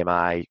Macquarie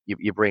CMA.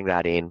 You bring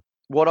that in.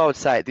 What I would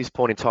say at this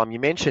point in time, you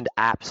mentioned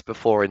apps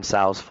before in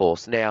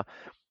Salesforce. Now,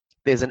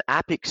 there's an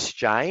app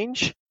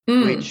exchange,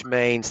 which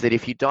means that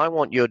if you don't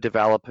want your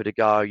developer to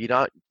go, you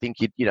don't think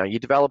your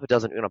developer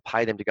doesn't want to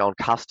pay them to go and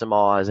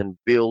customize and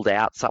build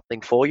out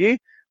something for you.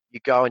 You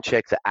go and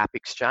check the app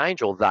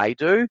exchange, or they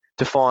do,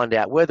 to find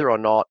out whether or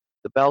not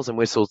the bells and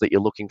whistles that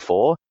you're looking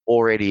for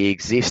already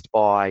exist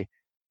by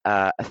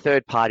a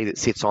third party that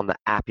sits on the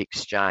app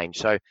exchange.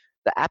 So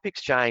the app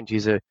exchange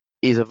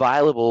is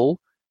available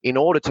in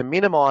order to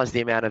minimize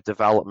the amount of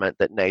development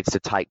that needs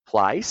to take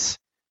place.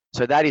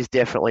 So that is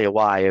definitely a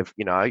way of,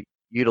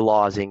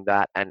 utilizing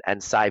that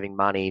and saving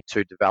money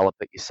to develop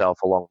it yourself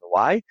along the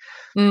way.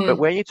 But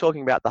when you're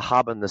talking about the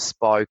hub and the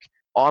spoke,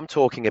 I'm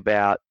talking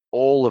about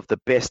all of the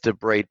best of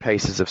breed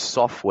pieces of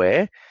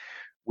software,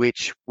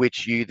 which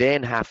you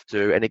then have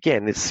to, and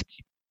again,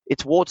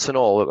 it's warts and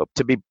all.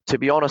 To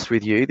be honest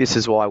with you, this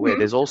is why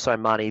there's also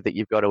money that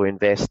you've got to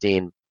invest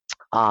in.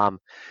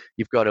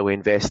 You've got to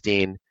invest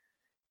in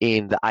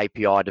the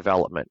API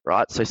development,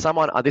 right? So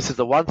this is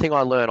the one thing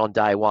I learned on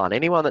day one.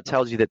 Anyone that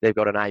tells you that they've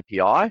got an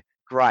API,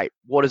 great.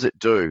 What does it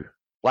do?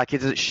 Like,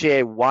 does it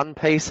share one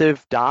piece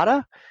of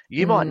data?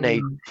 You might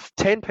need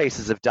 10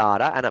 pieces of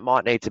data, and it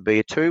might need to be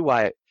a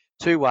two-way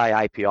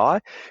API,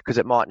 because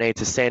it might need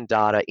to send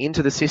data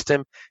into the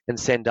system and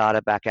send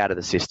data back out of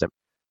the system.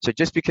 So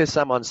just because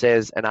someone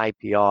says an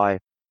API,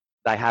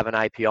 they have an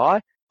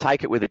API,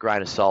 take it with a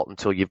grain of salt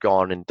until you've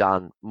gone and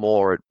done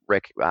more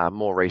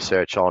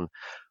research on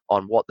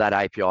what that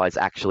API is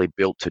actually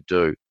built to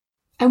do.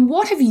 And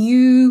what have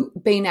you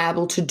been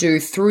able to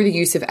do through the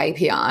use of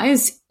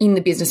APIs in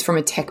the business from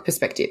a tech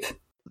perspective?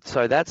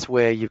 So that's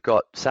where you've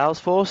got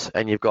Salesforce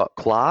and you've got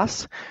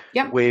Class.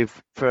 Yep.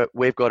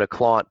 We've got a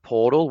client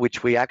portal,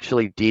 which we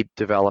actually did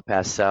develop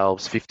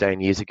ourselves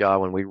 15 years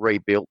ago, and we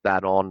rebuilt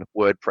that on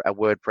a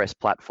WordPress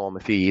platform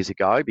a few years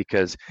ago,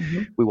 because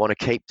we want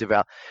to keep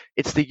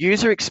It's the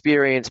user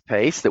experience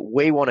piece that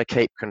we want to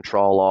keep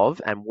control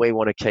of, and we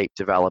want to keep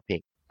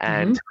developing.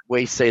 And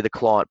we see the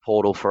client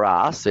portal for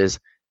us as,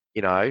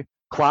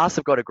 Class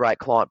have got a great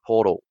client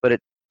portal, but it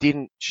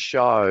didn't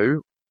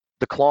show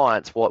the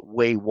clients what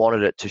we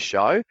wanted it to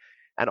show.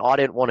 And I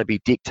didn't want to be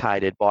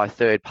dictated by a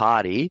third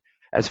party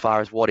as far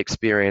as what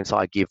experience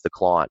I give the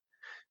client.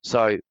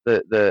 So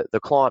the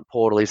client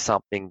portal is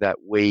something that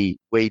we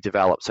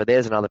develop. So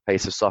there's another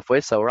piece of software.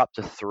 So we're up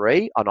to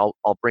 3, and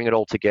I'll bring it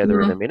all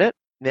together in a minute.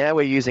 Now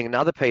we're using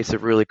another piece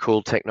of really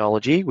cool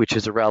technology, which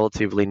is a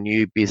relatively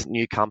new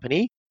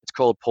company. It's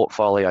called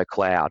Portfolio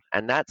Cloud,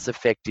 and that's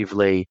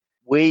effectively,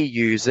 we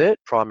use it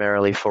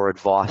primarily for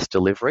advice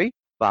delivery,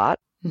 but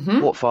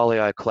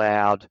Portfolio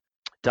Cloud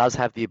does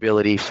have the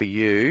ability for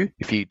you,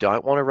 if you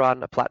don't want to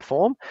run a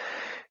platform,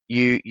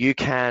 you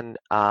can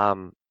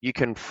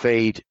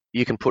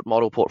put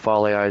model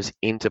portfolios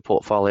into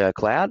Portfolio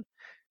Cloud.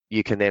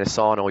 You can then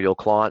assign all your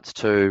clients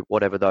to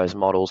whatever those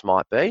models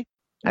might be,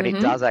 and it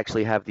does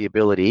actually have the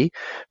ability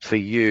for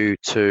you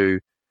to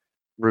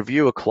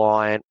review a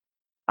client,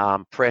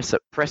 press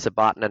a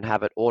button, and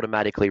have it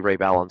automatically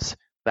rebalance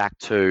back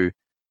to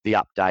the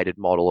updated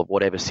model of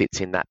whatever sits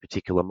in that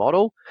particular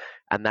model.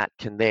 And that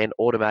can then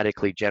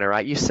automatically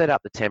generate, you set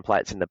up the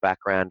templates in the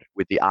background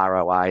with the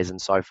ROAs and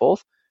so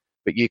forth,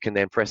 but you can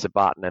then press a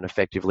button and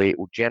effectively it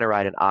will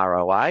generate an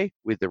ROA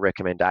with the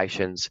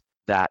recommendations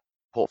that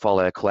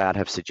Portfolio Cloud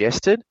have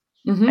suggested.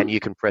 And you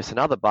can press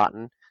another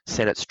button,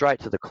 send it straight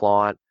to the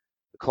client.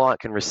 The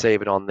client can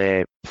receive it on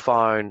their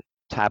phone,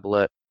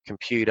 tablet,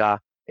 computer.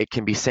 It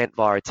can be sent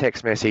via a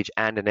text message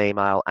and an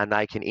email, and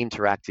they can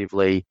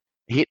interactively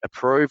hit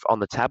approve on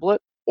the tablet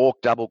or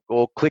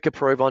click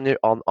approve on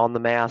the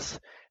mouse,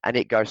 and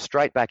it goes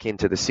straight back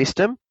into the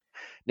system.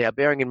 Now,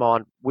 bearing in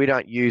mind, we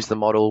don't use the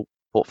model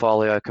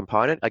portfolio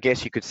component. I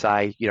guess you could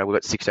say, we've got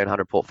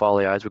 1,600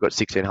 portfolios, we've got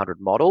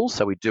 1,600 models,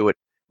 so we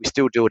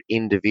still do it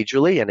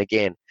individually. And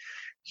again,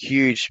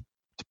 huge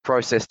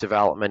process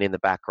development in the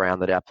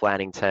background that our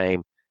planning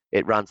team,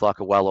 it runs like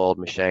a well-oiled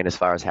machine as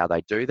far as how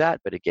they do that.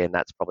 But again,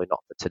 that's probably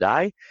not for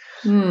today.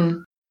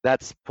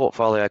 That's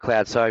Portfolio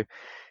Cloud. So,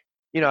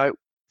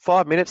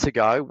 5 minutes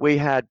ago, we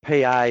had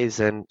PAs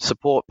and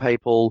support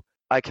people.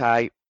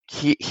 Okay,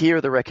 here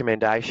are the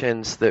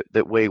recommendations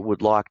that we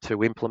would like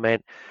to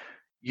implement.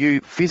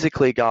 You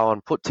physically go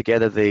and put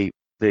together the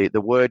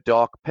Word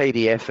doc,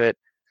 PDF it,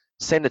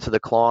 send it to the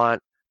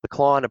client. The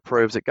client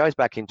approves it, goes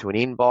back into an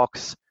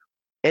inbox.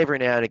 Every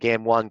now and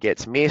again, one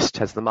gets missed.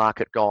 Has the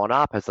market gone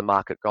up? Has the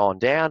market gone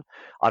down?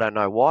 I don't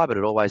know why, but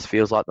it always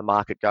feels like the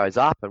market goes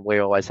up and we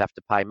always have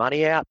to pay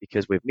money out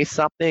because we've missed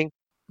something.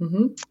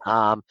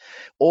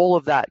 All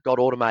of that got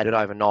automated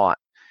overnight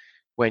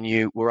when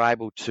you were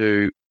able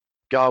to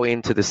go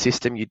into the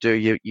system. You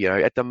do,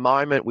 at the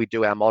moment we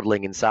do our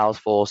modeling in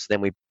Salesforce,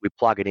 then we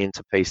plug it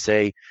into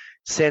PC,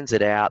 sends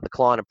it out, the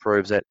client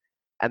approves it,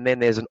 and then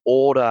there's an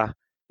order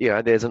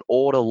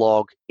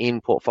log in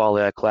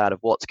Portfolio Cloud of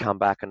what's come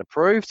back and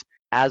approved.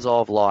 as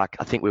of I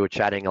think we were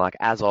chatting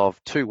as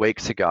of 2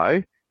 weeks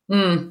ago,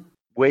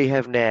 we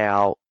have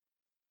now,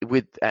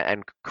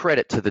 and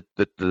credit to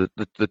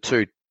the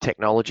two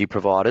technology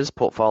providers,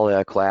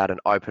 Portfolio Cloud and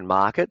Open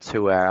Markets,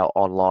 who are our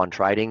online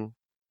trading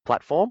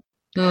platform.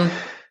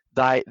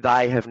 They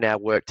have now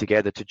worked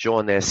together to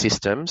join their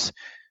systems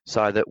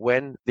so that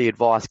when the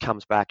advice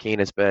comes back in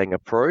as being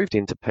approved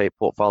into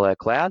Portfolio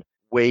Cloud,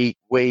 we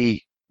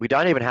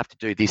don't even have to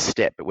do this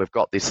step, but we've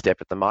got this step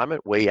at the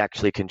moment. We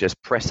actually can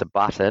just press a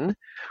button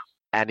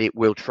and it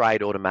will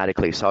trade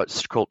automatically. So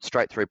it's called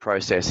straight-through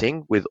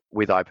processing with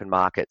Open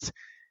Markets.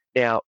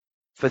 Now,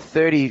 for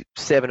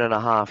 37 and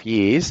a half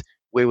years,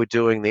 we were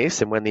doing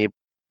this, and when the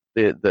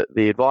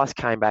advice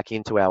came back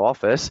into our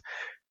office,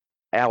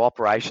 our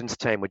operations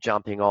team were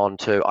jumping on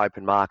to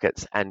Open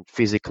Markets and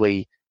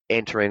physically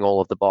entering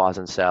all of the buys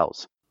and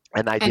sells.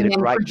 And they did a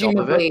great job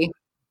of it.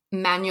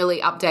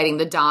 Manually updating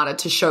the data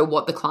to show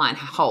what the client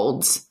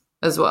holds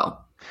as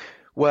well.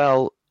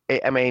 Well,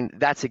 I mean,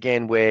 that's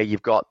again where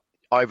you've got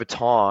over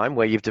time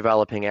where you're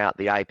developing out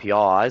the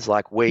APIs.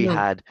 Like we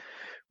had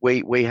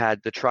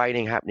the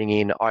trading happening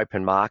in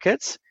Open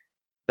Markets.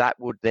 That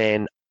would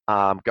then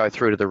go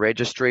through to the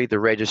registry. The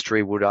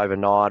registry would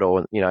overnight,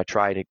 or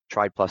trade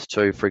plus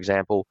two, for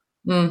example,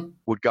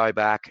 would go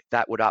back.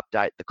 That would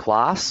update the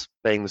class,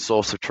 being the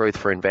source of truth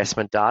for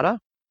investment data.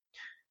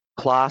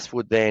 Class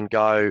would then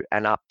go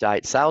and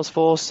update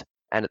Salesforce,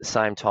 and at the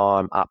same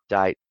time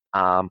update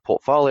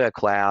Portfolio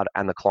Cloud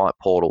and the client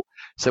portal.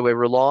 So we're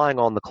relying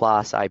on the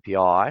Class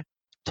API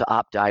to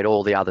update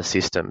all the other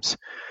systems.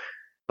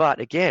 But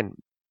again,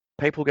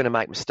 people are going to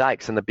make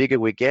mistakes, and the bigger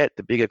we get,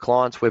 the bigger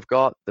clients we've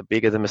got, the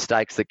bigger the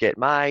mistakes that get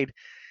made.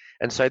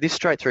 And so this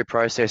straight-through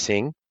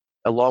processing,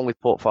 along with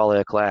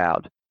Portfolio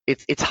Cloud,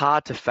 it's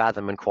hard to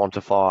fathom and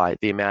quantify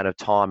the amount of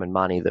time and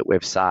money that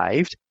we've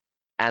saved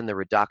and the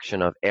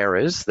reduction of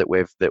errors that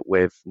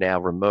we've now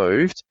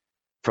removed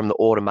from the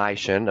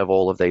automation of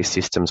all of these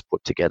systems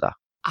put together.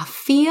 I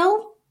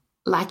feel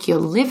like you're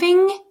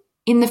living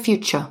in the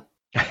future.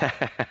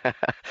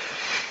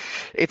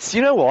 It's,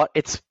 you know what?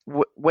 It's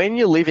when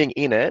you're living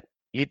in it,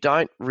 you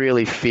don't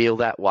really feel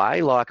that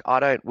way. Like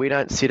we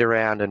don't sit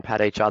around and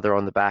pat each other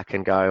on the back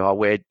and go,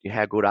 "Oh,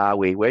 how good are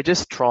we?" We're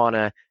just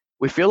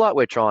we feel like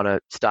we're trying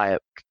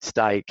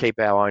to keep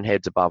our own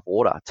heads above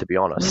water, to be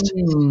honest.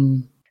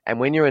 And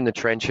when you're in the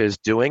trenches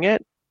doing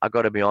it, I've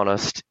got to be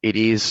honest, it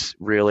is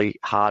really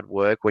hard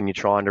work when you're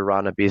trying to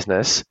run a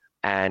business,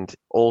 and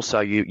also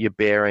you're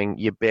bearing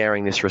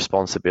this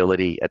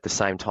responsibility at the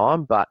same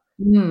time. But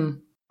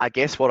I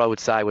guess what I would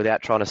say,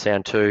 without trying to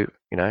sound too,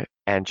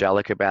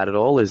 angelic about it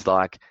all, is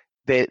like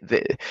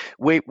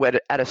we're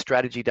at a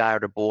strategy day or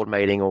at a board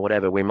meeting or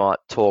whatever, we might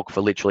talk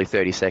for literally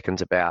 30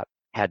 seconds about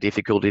how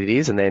difficult it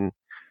is, and then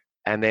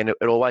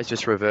it always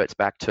just reverts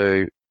back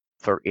to,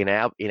 in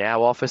our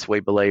office, we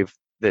believe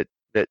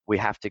that we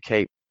have to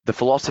keep the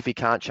philosophy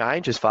can't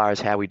change as far as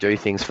how we do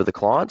things for the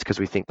clients, because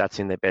we think that's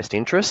in their best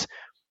interests.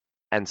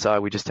 And so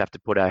we just have to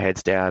put our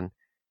heads down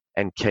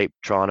and keep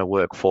trying to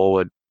work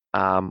forward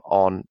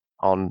on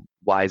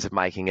ways of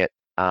making it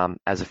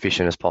as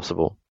efficient as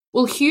possible.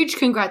 Well, huge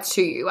congrats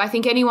to you. I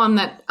think anyone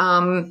that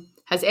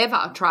has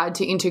ever tried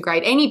to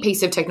integrate any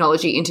piece of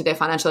technology into their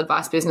financial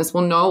advice business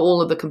will know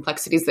all of the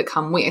complexities that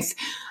come with.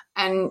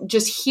 And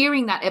just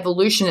hearing that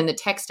evolution in the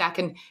tech stack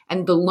and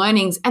the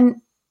learnings and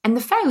the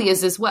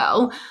failures as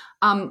well,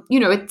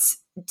 it's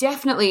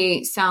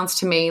definitely sounds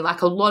to me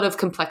like a lot of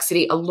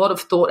complexity, a lot of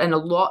thought, and a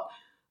lot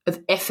of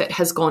effort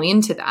has gone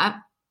into that.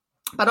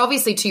 But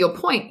obviously, to your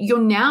point,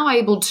 you're now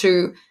able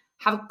to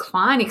have a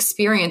client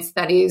experience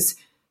that is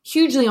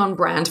hugely on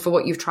brand for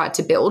what you've tried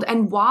to build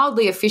and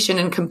wildly efficient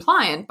and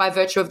compliant by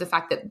virtue of the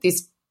fact that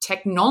this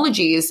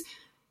technology is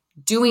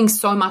doing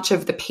so much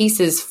of the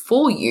pieces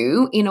for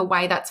you in a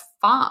way that's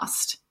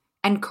fast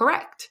and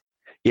correct.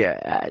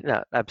 Yeah,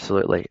 no,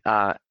 absolutely.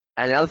 And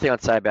the other thing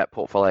I'd say about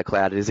Portfolio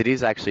Cloud is it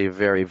is actually a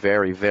very,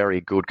 very,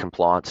 very good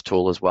compliance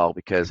tool as well,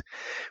 because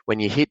when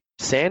you hit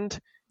send,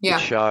 it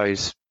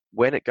shows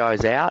when it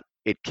goes out.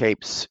 It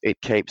keeps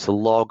a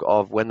log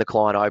of when the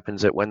client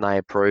opens it, when they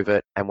approve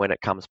it, and when it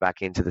comes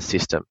back into the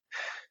system.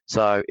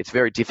 So it's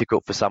very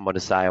difficult for someone to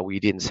say, "Oh, well, you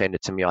didn't send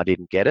it to me, I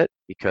didn't get it,"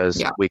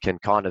 because we can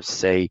kind of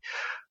see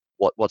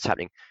what's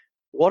happening.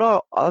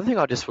 Other thing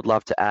I just would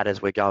love to add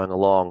as we're going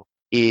along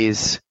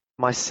is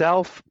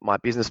myself, my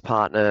business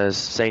partners,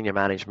 senior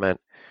management,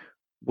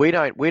 we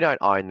don't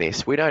own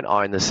this. We don't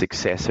own the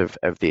success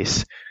of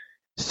this.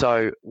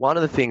 So one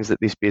of the things that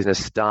this business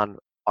has done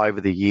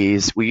over the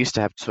years, we used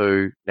to have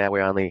 2, now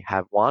we only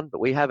have 1, but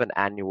we have an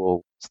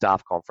annual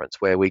staff conference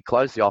where we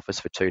close the office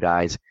for 2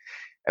 days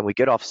and we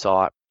get off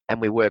site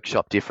and we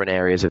workshop different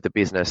areas of the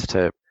business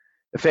to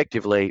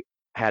effectively,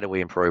 how do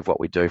we improve what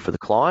we do for the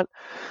client?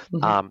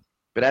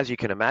 But as you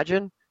can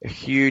imagine, a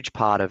huge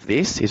part of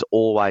this is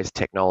always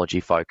technology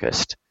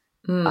focused.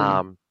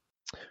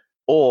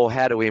 Or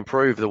how do we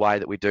improve the way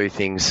that we do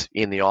things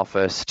in the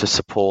office to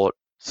support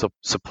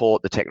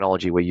the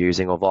technology we're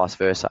using, or vice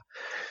versa.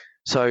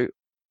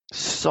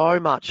 So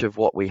much of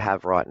what we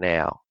have right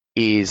now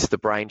is the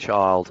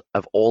brainchild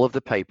of all of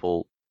the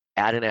people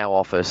out in our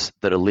office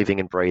that are living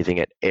and breathing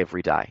it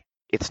every day.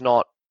 It's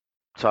not,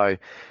 so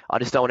I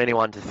just don't want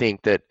anyone to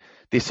think that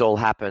this all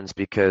happens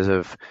because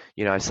of,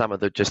 some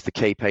of just the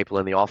key people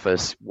in the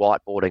office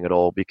whiteboarding it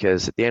all,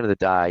 because at the end of the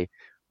day,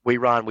 we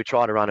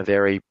try to run a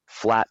very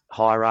flat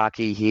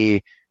hierarchy here.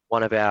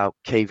 One of our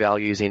key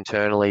values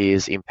internally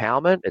is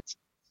empowerment. It's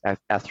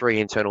our 3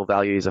 internal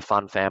values are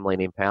fun, family,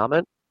 and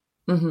empowerment.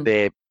 Mm-hmm.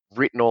 They're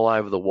written all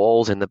over the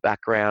walls in the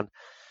background.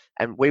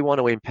 And we want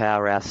to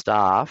empower our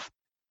staff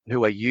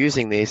who are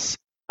using this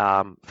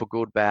for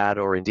good, bad,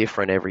 or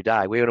indifferent every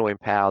day. We want to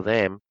empower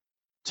them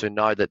to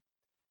know that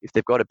if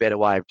they've got a better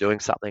way of doing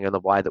something and the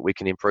way that we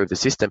can improve the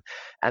system.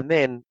 And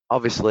then,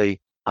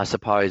 obviously, I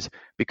suppose,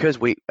 because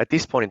we, at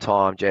this point in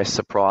time, Jess,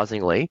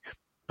 surprisingly,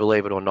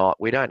 believe it or not,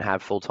 we don't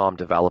have full-time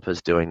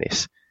developers doing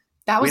this.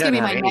 That was going to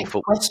be my next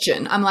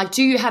question. I'm like,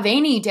 do you have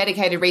any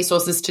dedicated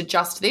resources to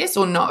just this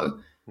or no?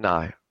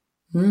 No.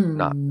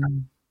 No.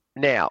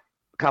 Now,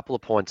 a couple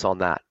of points on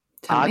that.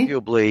 Tell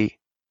me.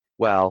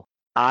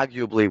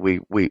 Arguably,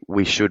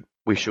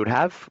 we should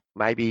have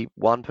maybe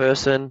one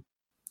person.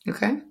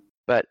 Okay.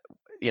 But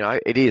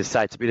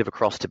it's a bit of a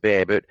cross to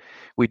bear. But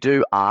we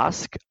do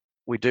ask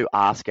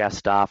our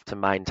staff to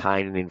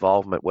maintain an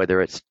involvement,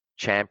 whether it's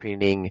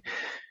championing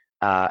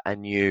a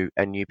new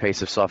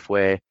piece of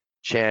software,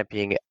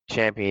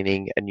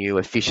 championing a new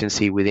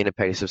efficiency within a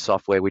piece of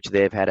software which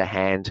they've had a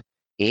hand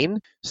in.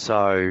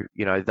 So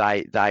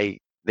they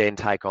then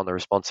take on the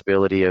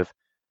responsibility of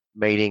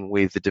meeting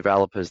with the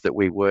developers that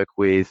we work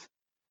with,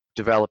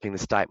 developing the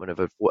statement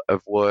of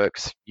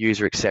works,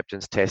 user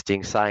acceptance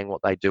testing, saying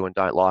what they do and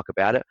don't like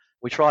about it.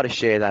 We try to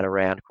share that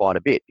around quite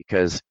a bit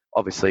because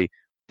obviously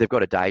they've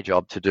got a day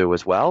job to do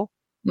as well.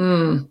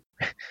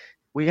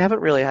 We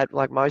haven't really had,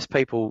 like, most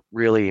people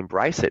really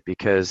embrace it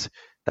because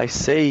they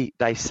see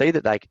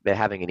that they're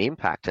having an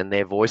impact and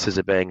their voices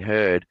are being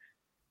heard,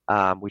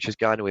 which is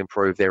going to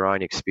improve their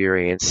own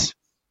experience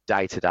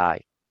day to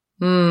day.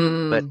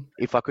 But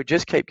if I could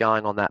just keep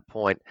going on that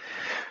point,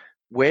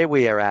 where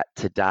we are at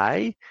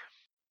today,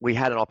 we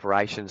had an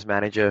operations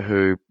manager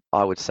who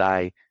I would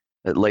say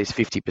at least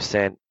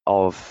 50%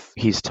 of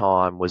his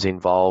time was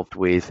involved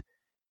with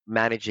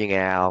managing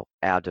our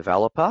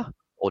developer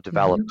or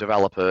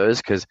developers,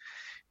 because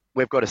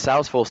we've got a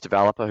Salesforce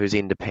developer who's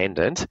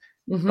independent,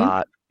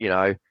 but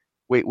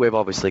we've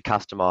obviously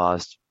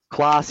customized.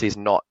 Class is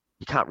not,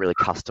 you can't really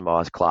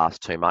customize Class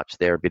too much.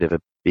 They're a bit of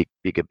a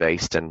bigger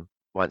beast and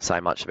won't say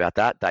much about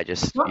that. They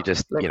just,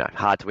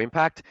 hard to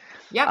impact.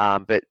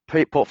 Yep. But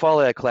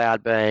Portfolio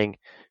Cloud being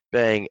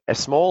a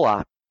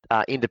smaller,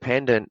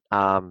 independent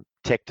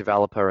tech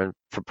developer and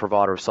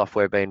provider of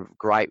software, been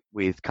great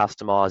with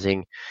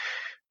customizing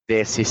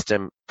their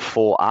system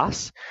for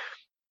us.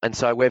 And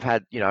so we've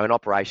had, an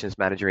operations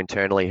manager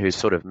internally who's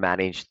sort of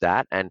managed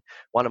that. And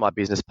one of my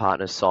business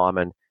partners,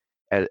 Simon,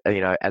 as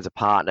a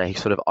partner, he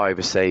sort of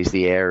oversees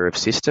the area of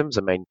systems.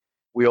 I mean,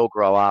 we all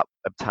grow up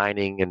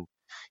obtaining and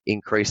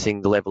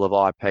increasing the level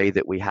of IP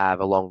that we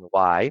have along the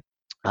way.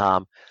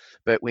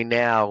 But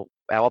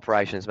our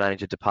operations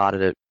manager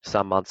departed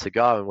some months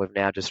ago, and we've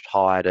now just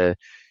hired a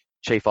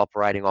chief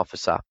operating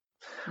officer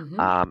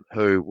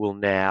who will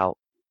now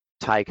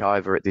take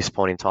over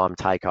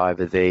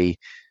the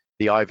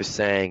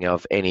overseeing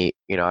of any,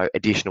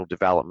 additional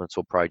developments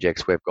or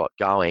projects we've got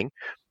going.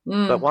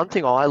 But one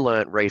thing I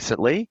learned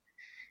recently,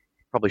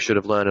 probably should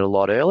have learned it a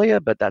lot earlier,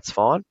 but that's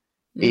fine,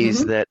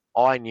 is that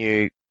I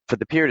knew for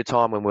the period of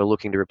time when we were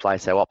looking to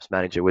replace our ops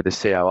manager with a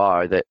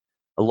COO that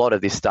a lot of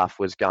this stuff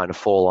was going to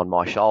fall on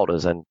my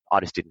shoulders, and I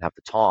just didn't have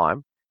the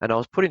time. And I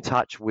was put in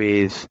touch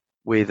with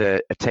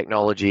a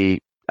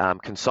technology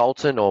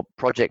consultant or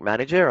project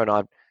manager, and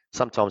I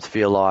sometimes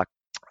feel like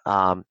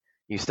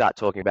you start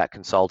talking about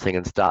consulting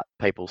and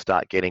people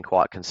start getting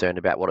quite concerned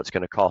about what it's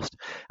going to cost.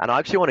 And I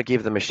actually want to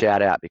give them a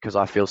shout out because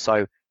I feel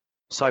so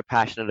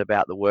passionate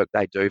about the work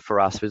they do for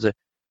us. There's a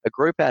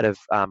group out of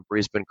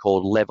Brisbane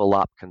called Level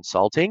Up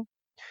Consulting.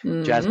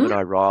 Jasmine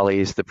O'Reilly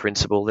is the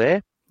principal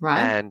there. Right.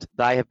 And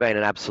they have been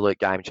an absolute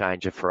game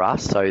changer for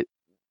us. So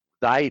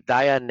they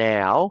are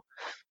now,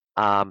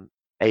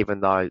 even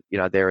though,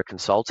 they're a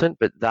consultant,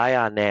 but they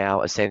are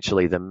now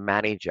essentially the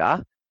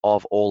manager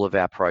of all of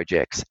our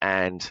projects,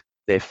 and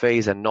their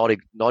fees are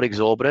not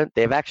exorbitant.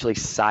 They've actually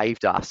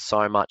saved us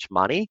so much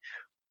money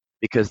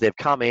because they've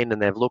come in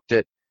and they've looked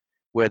at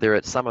whether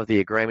it's some of the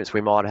agreements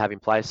we might have in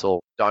place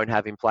or don't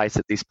have in place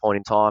at this point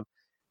in time,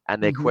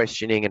 and they're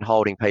questioning and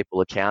holding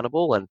people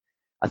accountable. And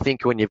I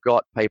think when you've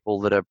got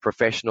people that are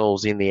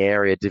professionals in the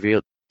area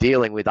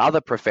dealing with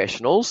other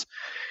professionals,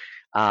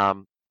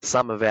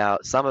 some of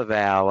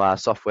our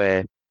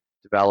software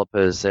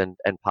developers and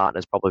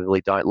partners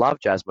probably don't love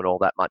Jasmine all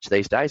that much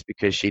these days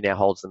because she now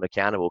holds them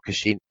accountable,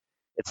 because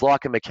it's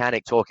like a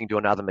mechanic talking to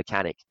another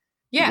mechanic.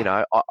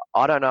 Yeah.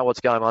 I don't know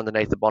what's going on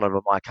underneath the bonnet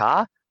of my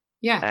car.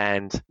 Yeah.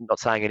 And I'm not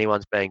saying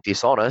anyone's being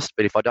dishonest,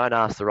 but if I don't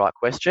ask the right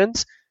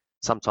questions,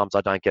 sometimes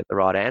I don't get the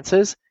right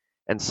answers.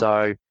 And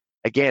so,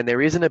 again,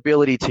 there is an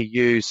ability to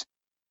use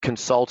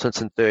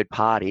consultants and third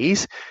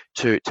parties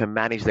to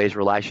manage these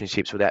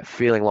relationships without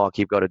feeling like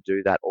you've got to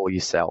do that all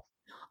yourself.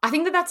 I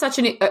think that that's such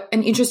an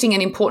interesting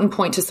and important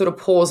point to sort of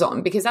pause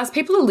on, because as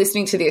people are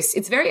listening to this,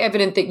 it's very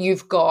evident that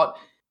you've got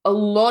a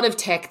lot of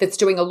tech that's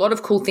doing a lot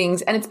of cool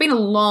things, and it's been a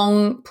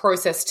long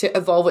process to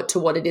evolve it to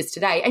what it is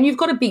today. And you've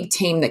got a big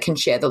team that can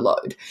share the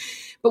load.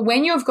 But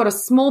when you've got a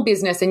small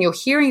business and you're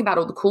hearing about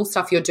all the cool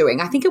stuff you're doing,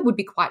 I think it would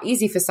be quite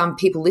easy for some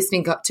people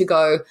listening to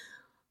go,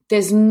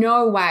 there's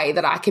no way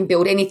that I can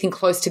build anything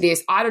close to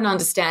this. I don't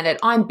understand it.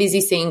 I'm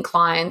busy seeing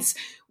clients.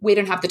 We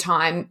don't have the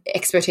time,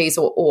 expertise,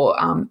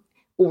 or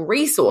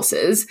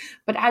resources.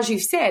 But as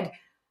you've said,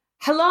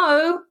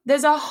 hello,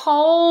 there's a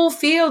whole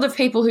field of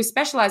people who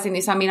specialize in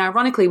this. I mean,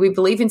 ironically, we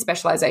believe in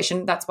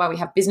specialization. That's why we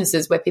have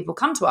businesses where people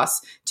come to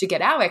us to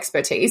get our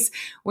expertise.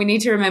 We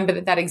need to remember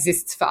that that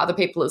exists for other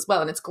people as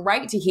well. And it's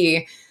great to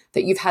hear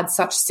that you've had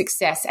such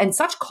success and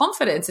such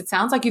confidence. It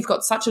sounds like you've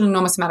got such an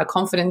enormous amount of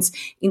confidence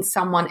in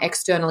someone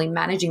externally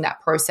managing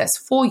that process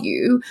for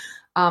you,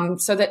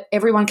 so that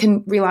everyone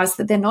can realize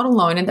that they're not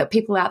alone and that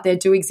people out there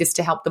do exist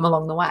to help them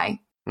along the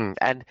way.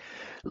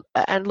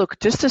 And look,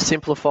 just to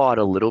simplify it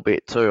a little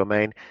bit too, I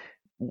mean,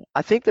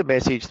 I think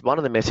one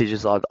of the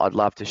messages I'd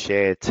love to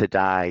share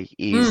today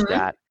is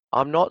that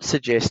I'm not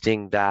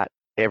suggesting that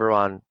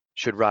everyone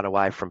should run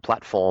away from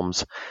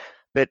platforms,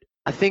 but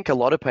I think a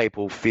lot of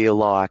people feel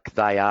like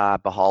they are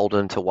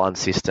beholden to one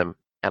system,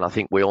 and I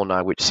think we all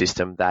know which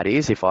system that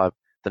is. If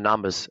the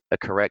numbers are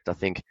correct, I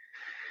think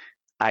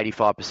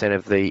 85%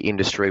 of the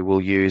industry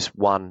will use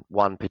one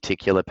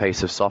particular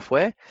piece of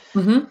software.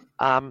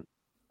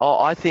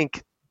 I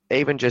think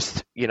even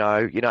just,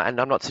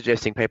 and I'm not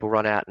suggesting people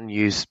run out and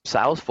use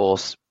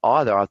Salesforce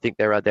either. I think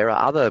there are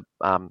other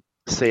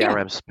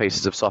CRM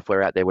pieces of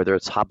software out there, whether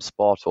it's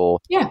HubSpot or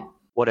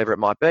whatever it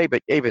might be,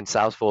 but even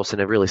Salesforce in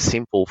a really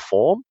simple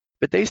form.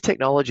 But these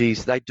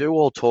technologies, they do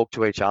all talk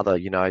to each other,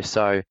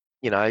 so,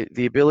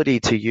 the ability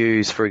to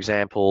use, for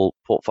example,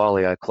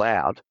 Portfolio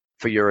Cloud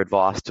for your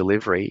advice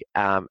delivery,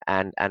 and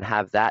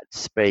have that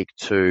speak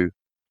to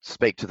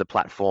the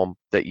platform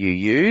that you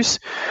use.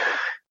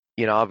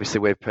 Obviously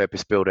we've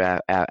purpose-built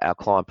our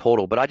client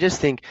portal, but I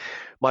just think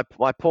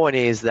my point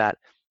is that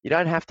you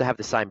don't have to have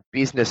the same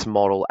business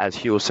model as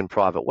Hewison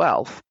Private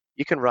Wealth.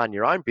 You can run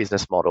your own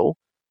business model,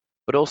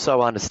 but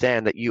also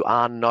understand that you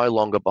are no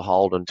longer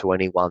beholden to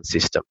any one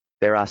system.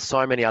 There are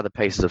so many other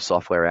pieces of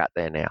software out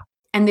there now.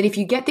 And that if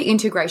you get the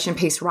integration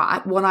piece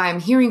right, what I am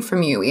hearing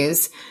from you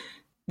is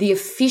the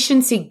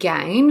efficiency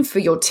gain for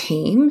your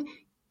team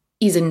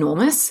is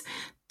enormous.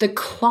 The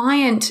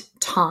client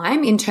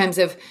time in terms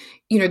of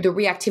the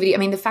reactivity. I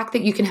mean, the fact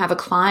that you can have a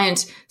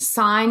client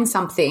sign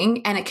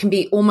something and it can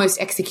be almost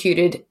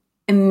executed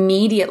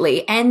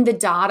immediately, and the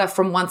data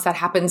from once that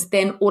happens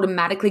then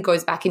automatically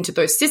goes back into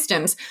those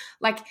systems.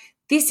 Like,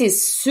 this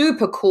is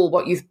super cool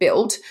what you've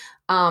built.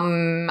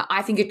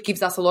 I think it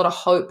gives us a lot of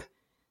hope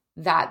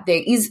that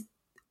there is,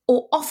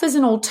 or offers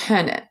an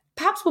alternate.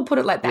 Perhaps we'll put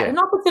it like that. It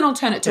offers an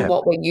alternate to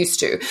what we're used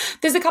to.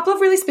 There's a couple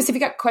of really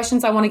specific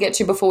questions I want to get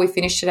to before we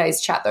finish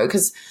today's chat, though,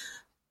 because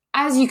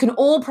as you can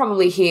all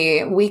probably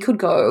hear, we could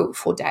go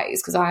for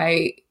days because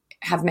I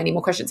have many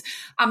more questions.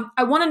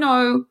 I want to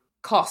know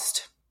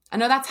cost. I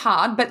know that's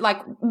hard, but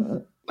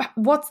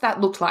what's that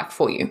looked like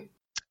for you?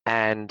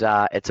 And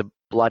it's a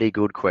bloody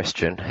good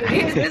question. It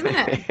is, isn't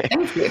it?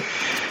 Thank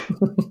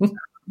you.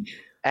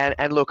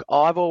 and look,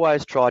 I've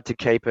always tried to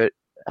keep it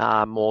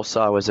more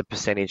so as a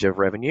percentage of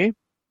revenue.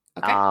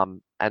 Okay.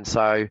 And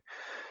so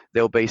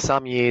there'll be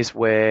some years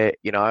where,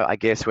 I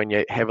guess when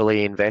you're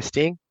heavily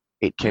investing,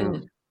 it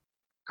can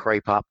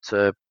creep up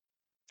to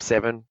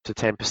 7 to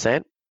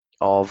 10%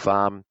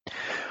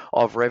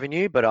 of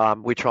revenue,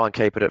 but we try and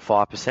keep it at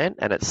 5%,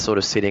 and it's sort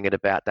of sitting at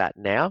about that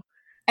now.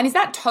 And is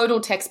that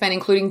total tech spend,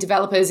 including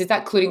developers? Is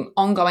that including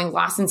ongoing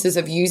licenses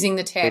of using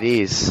the tech? It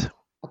is.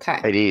 Okay.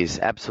 It is,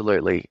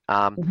 absolutely.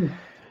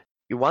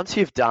 Once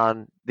you've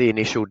done the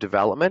initial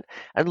development,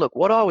 and look,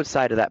 what I would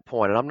say to that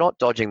point, and I'm not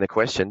dodging the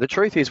question, the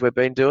truth is we've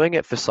been doing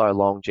it for so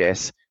long,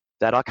 Jess,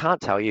 that I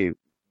can't tell you,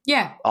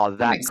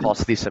 that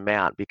costs this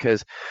amount,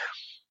 because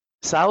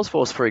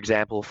Salesforce, for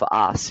example, for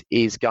us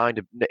is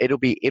it'll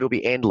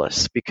be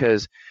endless,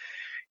 because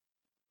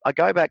I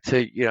go back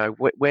to,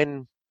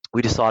 when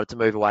we decided to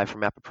move away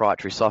from our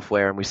proprietary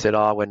software and we said,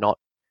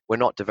 we're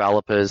not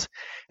developers.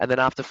 And then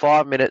after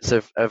 5 minutes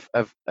of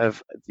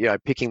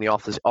picking the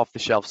off the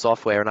shelf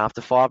software, and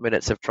after 5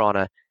 minutes of trying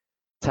to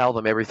tell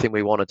them everything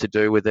we wanted to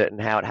do with it and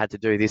how it had to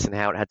do this and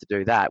how it had to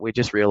do that, we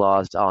just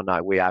realized, oh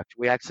no, we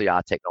actually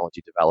are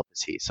technology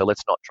developers here. So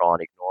let's not try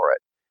and ignore it.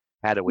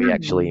 How do we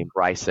actually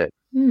embrace it?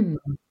 You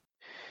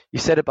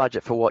set a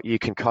budget for what you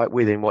can cope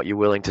with and what you're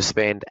willing to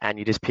spend, and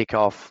you just pick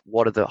off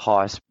what are the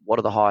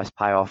highest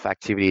payoff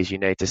activities you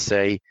need to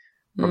see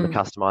from the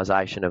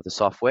customization of the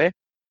software.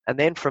 And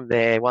then from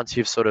there, once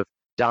you've sort of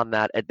done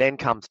that, it then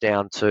comes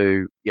down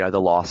to the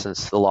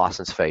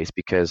license fees,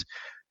 because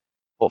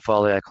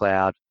Portfolio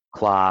Cloud,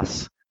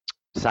 Class,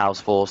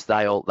 Salesforce,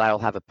 they all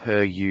have a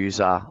per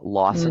user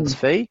license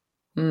fee.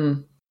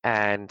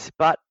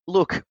 But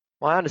look,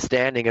 My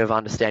understanding of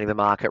understanding the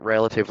market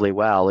relatively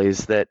well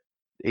is that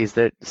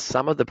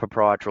some of the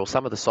proprietary, or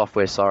some of the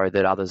software,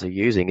 that others are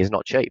using is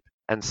not cheap,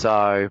 and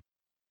so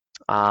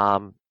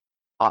um,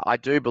 I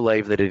do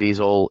believe that it is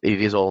all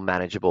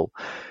manageable.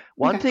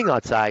 One Okay. thing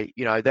I'd say,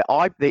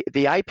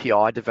 the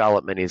API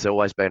development has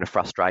always been a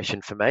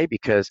frustration for me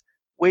because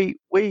we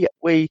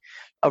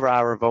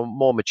are of a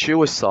more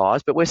mature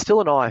size, but we're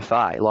still an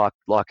IFA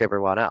like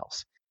everyone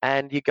else.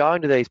 And you go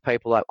into these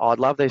people like, I'd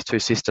love these two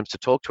systems to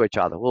talk to each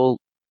other. Well,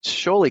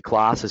 surely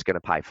class is going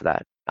to pay for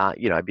that,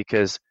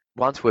 because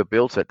once we've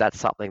built it, that's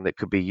something that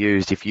could be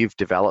used. If you've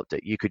developed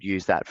it, you could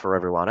use that for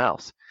everyone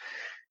else.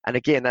 And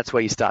again, that's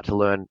where you start to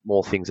learn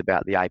more things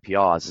about the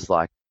APIs. Is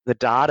like the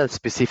data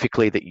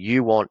specifically that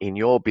you want in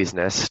your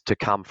business to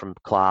come from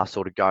class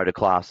or to go to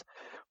class.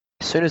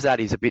 As soon as that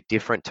is a bit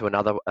different to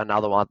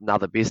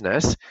another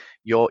business,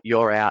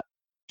 you're out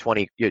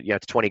 20,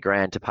 it's 20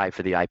 grand to pay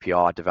for the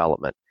API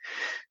development.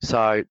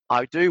 So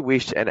I do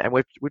wish, and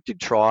we did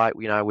try,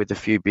 with a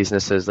few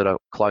businesses that are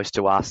close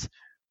to us.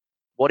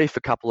 What if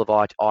a couple of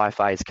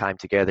IFAs came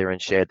together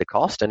and shared the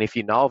cost? And if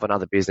you know of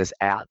another business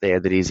out there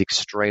that is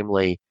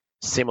extremely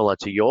similar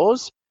to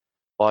yours,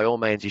 by all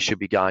means, you should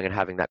be going and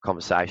having that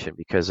conversation,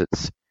 because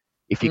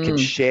if you can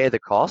share the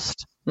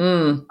cost,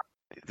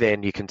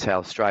 then you can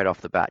tell straight off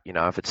the bat.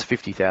 If it's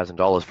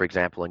 $50,000, for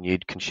example, and you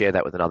can share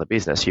that with another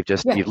business, you've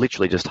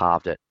literally just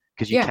halved it,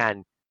 because you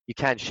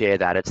can share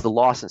that. It's the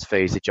license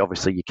fees that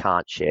obviously you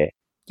can't share.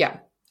 Yeah.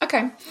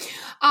 Okay.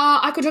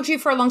 I could talk to you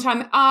for a long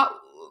time.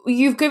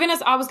 You've given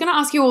us, I was going to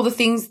ask you all the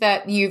things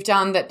that you've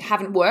done that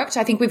haven't worked.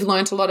 I think we've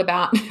learned a lot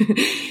about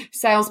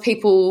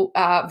salespeople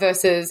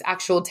versus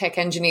actual tech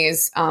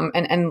engineers.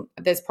 And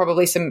there's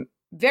probably some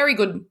very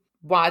good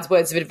wise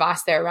words of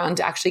advice there around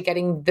actually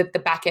getting the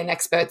back end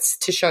experts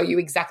to show you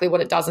exactly what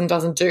it does and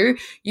doesn't do.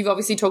 You've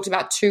obviously talked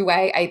about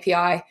two-way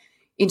API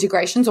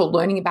integrations, or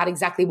learning about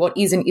exactly what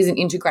is and isn't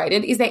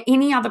integrated. Is there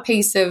any other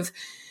piece of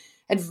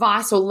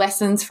advice or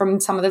lessons from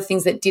some of the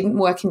things that didn't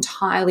work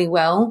entirely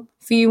well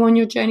for you on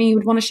your journey you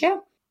would want to share?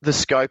 The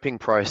scoping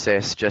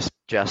process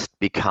just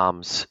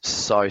becomes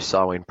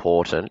so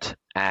important.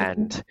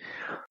 And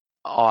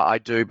I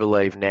do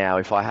believe now,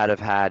 if I had have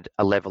had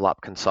a Level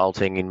Up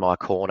Consulting in my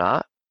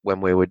corner when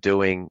we were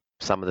doing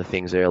some of the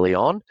things early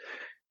on,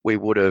 they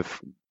would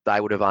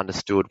have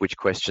understood which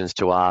questions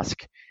to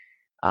ask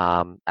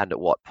and at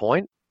what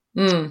point.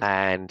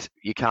 And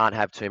you can't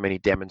have too many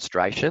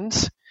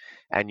demonstrations,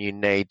 and you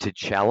need to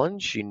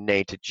challenge. You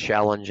need to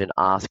challenge and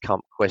ask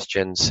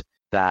questions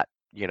that,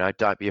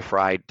 don't be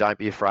afraid. Don't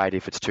be afraid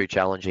if it's too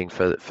challenging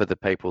for the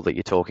people that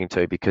you're talking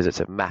to, because it's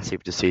a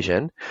massive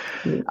decision.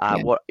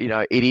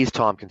 It is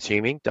time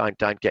consuming. Don't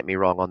get me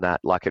wrong on that.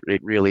 Like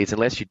it really is,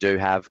 unless you do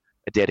have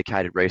a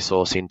dedicated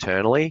resource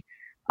internally.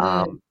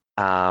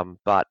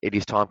 But it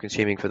is time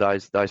consuming for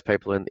those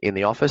people in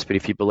the office. But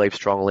if you believe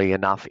strongly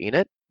enough in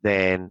it,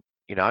 then,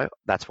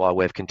 that's why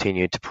we've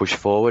continued to push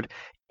forward.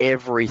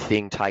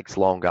 Everything takes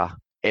longer,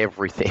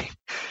 everything.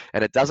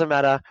 And it doesn't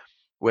matter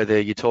whether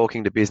you're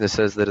talking to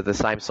businesses that are the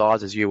same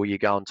size as you, or you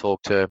go and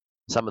talk to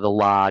some of the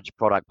large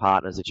product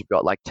partners that you've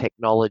got. Like,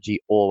 technology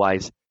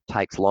always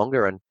takes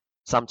longer, and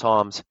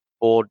sometimes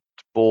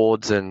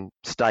boards and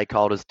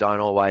stakeholders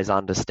don't always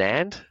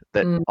understand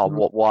that,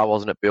 why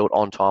wasn't it built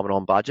on time and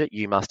on budget?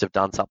 You must have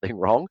done something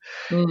wrong.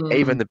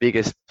 Even the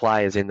biggest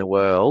players in the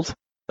world,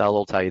 they'll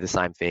all tell you the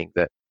same thing,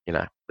 that,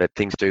 that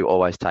things do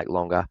always take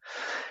longer.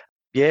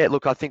 Yeah,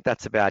 look, I think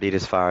that's about it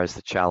as far as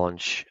the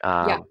challenge.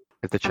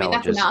 The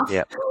challenges. That's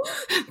enough.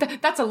 Yeah.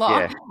 That's a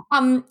lot.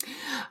 Yeah.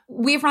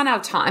 We've run out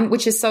of time,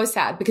 which is so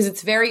sad, because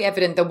it's very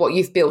evident that what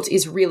you've built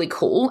is really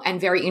cool and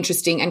very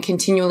interesting and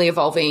continually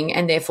evolving,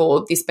 and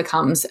therefore this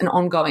becomes an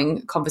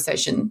ongoing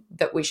conversation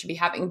that we should be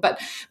having. But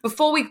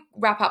before we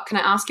wrap up, can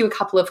I ask you a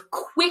couple of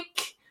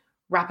quick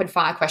rapid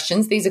fire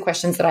questions? These are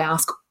questions that I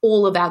ask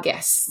all of our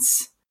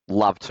guests.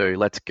 Love to.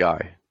 Let's go.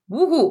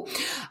 Woohoo.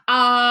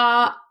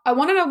 I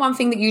want to know one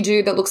thing that you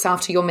do that looks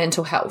after your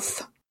mental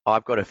health.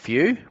 I've got a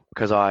few,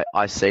 because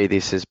I see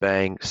this as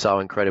being so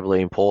incredibly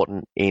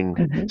important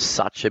in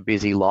such a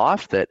busy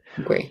life, that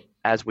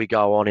as we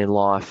go on in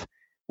life,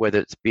 whether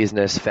it's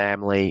business,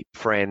 family,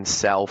 friends,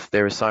 self,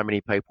 there are so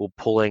many people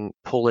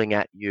pulling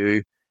at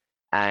you,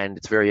 and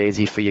it's very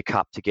easy for your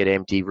cup to get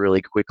empty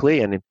really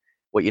quickly. And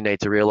what you need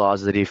to realise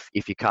is that if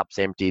your cup's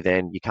empty,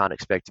 then you can't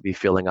expect to be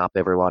filling up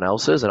everyone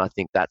else's. And I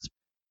think that's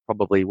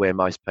probably where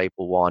most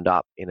people wind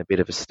up, in a bit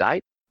of a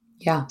state.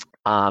 Yeah.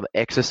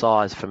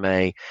 Exercise for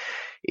me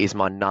is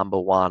my number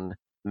one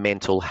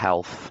mental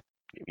health,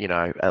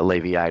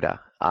 alleviator.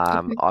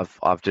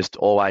 I've just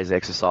always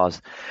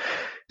exercised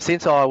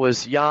since I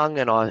was young,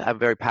 and I am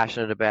very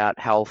passionate about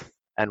health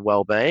and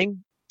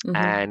well-being.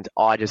 And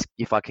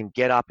if I can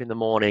get up in the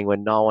morning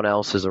when no one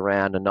else is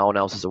around and no one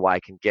else is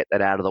awake, and get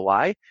that out of the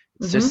way,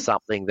 it's just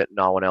something that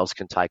no one else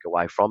can take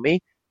away from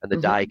me. And the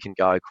day can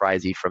go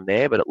crazy from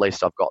there, but at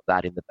least I've got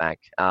that in the bank.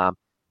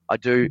 I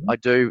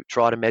do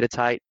try to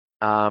meditate,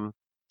 and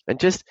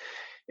just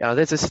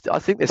I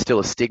think there's still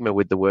a stigma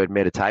with the word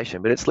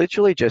meditation, but it's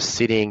literally just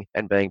sitting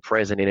and being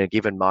present in a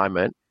given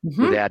moment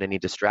without any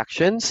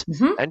distractions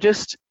and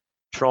just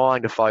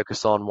trying to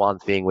focus on one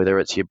thing, whether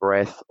it's your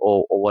breath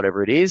or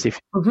whatever it is.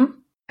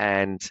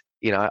 And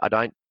I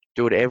don't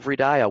do it every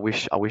day. I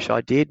wish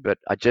I did, but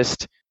I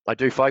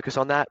do focus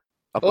on that.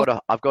 I've got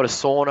a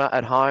sauna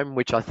at home,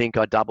 which I think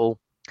I double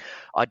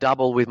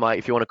with my,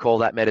 if you want to call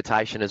that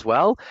meditation as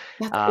well.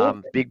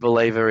 Awesome. Big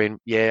believer in,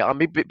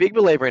 I'm a big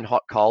believer in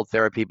hot cold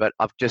therapy, but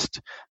I've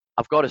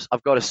got a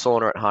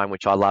sauna at home,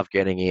 which I love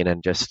getting in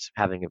and just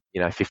having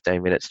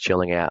 15 minutes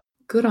chilling out.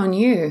 Good on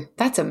you.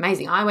 That's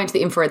amazing. I went to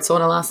the infrared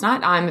sauna last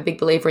night. I'm a big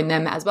believer in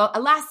them as well.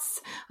 Alas,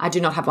 I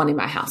do not have one in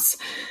my house.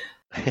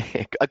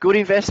 A good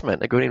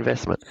investment.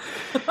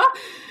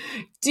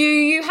 Do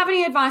you have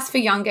any advice for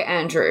younger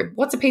Andrew?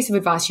 What's a piece of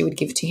advice you would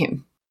give to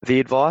him? The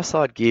advice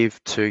I'd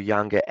give to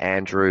younger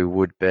Andrew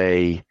would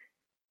be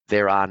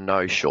there are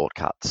no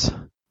shortcuts.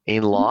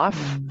 In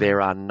life,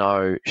 there are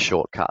no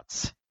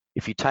shortcuts.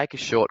 If you take a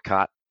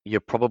shortcut,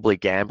 you're probably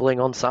gambling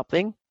on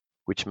something,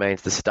 which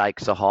means the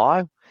stakes are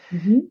high.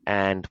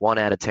 And 1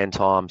 out of 10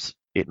 times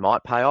it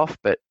might pay off,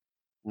 but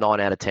 9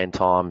 out of 10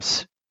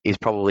 times is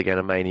probably going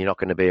to mean you're not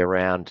going to be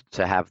around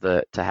to have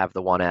the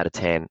 1 out of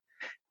 10.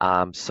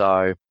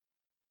 So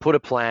put a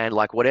plan,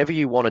 like whatever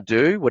you want to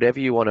do, whatever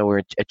you want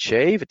to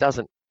achieve. It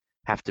doesn't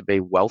have to be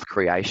wealth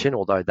creation,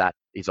 although that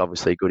is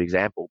obviously a good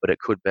example, but it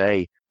could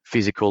be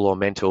physical or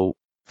mental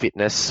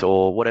fitness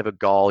or whatever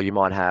goal you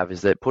might have.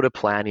 Is that put a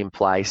plan in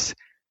place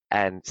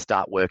and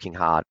start working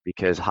hard,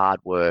 because hard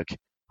work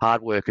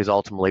is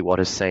ultimately what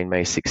has seen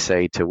me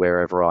succeed to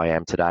wherever I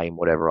am today in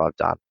whatever I've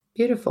done.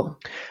 Beautiful.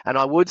 And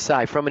I would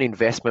say, from an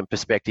investment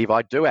perspective,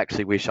 I do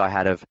actually wish I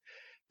had have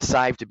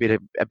saved a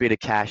bit of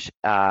cash,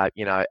 at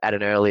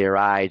an earlier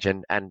age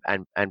and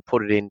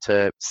put it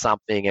into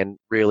something and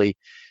really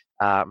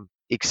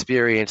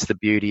experience the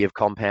beauty of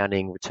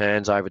compounding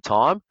returns over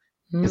time.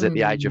 Because at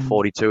the age of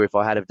 42, if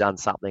I had have done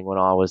something when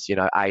I was,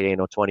 18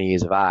 or 20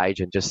 years of age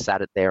and just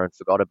sat it there and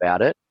forgot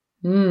about it,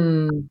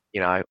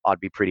 I'd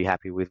be pretty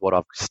happy with what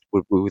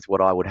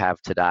I would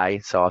have today.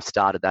 So I've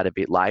started that a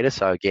bit later.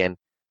 So again,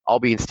 I'll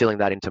be instilling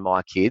that into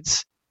my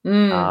kids.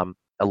 A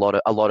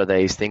lot of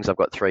these things, I've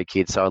got 3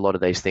 kids, so a lot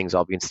of these things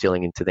I'll be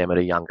instilling into them at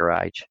a younger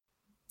age.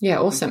 Yeah,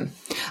 awesome.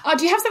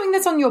 Do you have something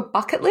that's on your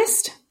bucket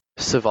list?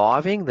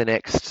 Surviving the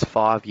next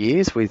 5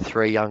 years with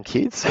 3 young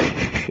kids.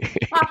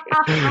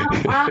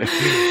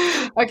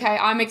 Okay,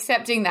 I'm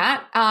accepting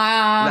that.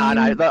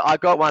 No, I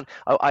got one.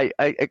 I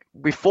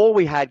before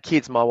we had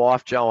kids, my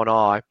wife Jo and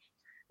I,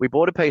 we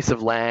bought a piece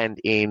of land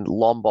in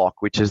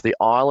Lombok, which is the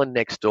island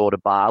next door to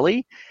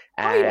Bali.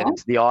 And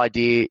the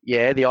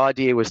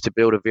idea was to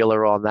build a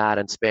villa on that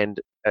and spend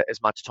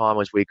as much time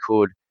as we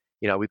could.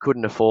 We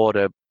couldn't afford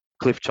a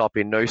cliff top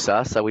in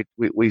Noosa, so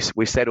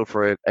we settled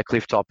for a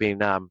cliff top in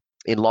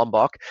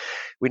Lombok.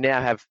 We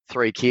now have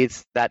 3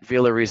 kids. That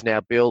villa is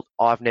now built.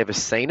 I've never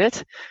seen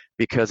it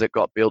because it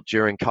got built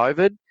during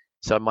COVID.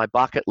 So my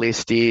bucket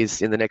list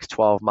is, in the next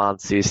 12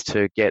 months, is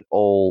to get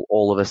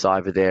all of us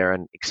over there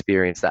and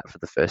experience that for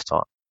the first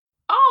time.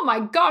 Oh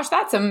my gosh,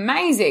 that's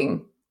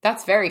amazing.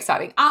 That's very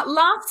exciting.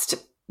 Last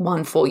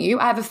one for you.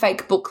 I have a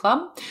fake book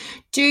club.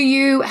 Do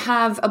you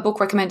have a book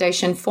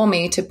recommendation for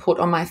me to put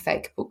on my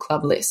fake book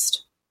club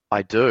list?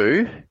 I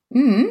do.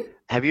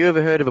 Have you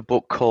ever heard of a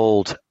book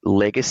called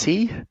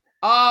Legacy?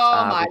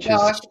 Oh my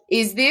gosh.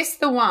 Is this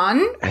the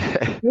one?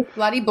 This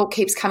bloody book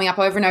keeps coming up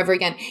over and over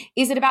again.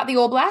 Is it about the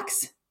All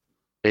Blacks?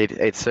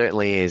 It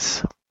certainly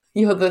is.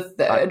 You're the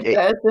third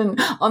person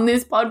on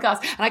this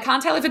podcast. And I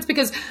can't tell if it's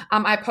because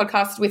I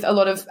podcast with a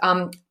lot of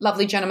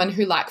lovely gentlemen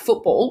who like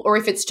football, or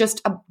if it's just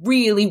a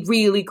really,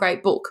 really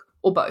great book,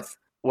 or both.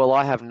 Well,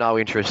 I have no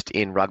interest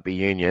in rugby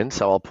union,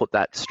 so I'll put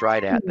that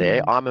straight out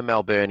there. I'm a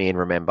Melburnian,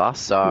 remember?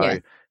 So, yeah.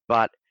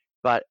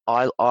 But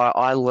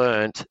I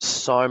learned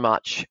so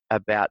much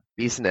about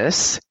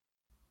business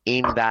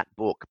in that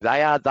book.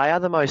 They are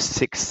the most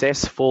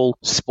successful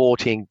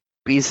sporting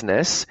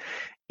business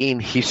in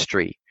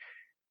history.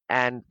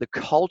 And the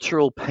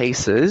cultural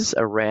pieces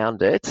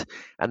around it,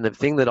 and the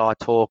thing that I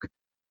talk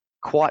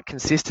quite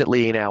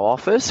consistently in our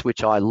office,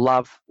 which I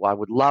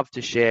would love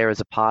to share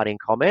as a parting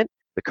comment,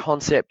 the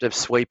concept of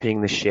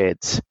sweeping the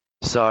sheds.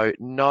 So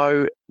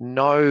no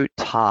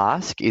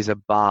task is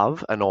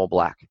above an All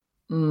Black.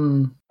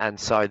 And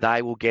so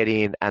they will get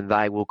in and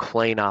they will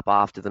clean up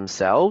after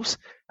themselves,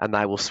 and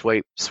they will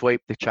sweep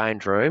the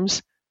change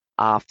rooms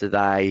after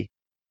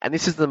and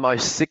this is the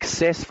most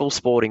successful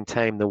sporting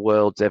team the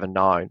world's ever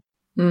known.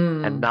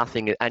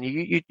 And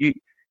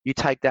you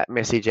take that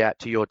message out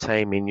to your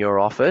team in your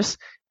office,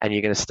 and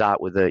you're going to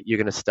start with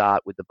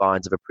the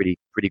bones of a pretty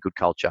good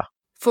culture.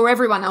 For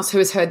everyone else who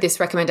has heard this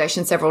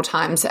recommendation several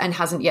times and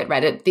hasn't yet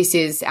read it, this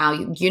is our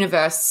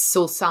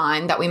universal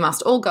sign that we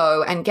must all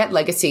go and get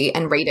Legacy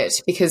and read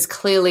it, because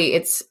clearly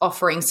it's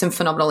offering some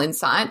phenomenal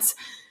insights.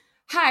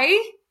 Hey,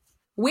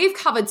 We've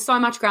covered so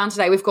much ground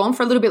today. We've gone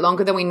for a little bit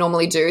longer than we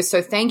normally do.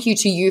 So thank you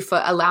to you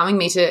for allowing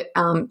me to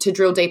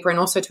drill deeper, and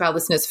also to our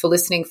listeners for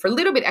listening for a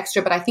little bit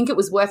extra. But I think it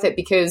was worth it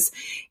because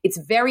it's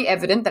very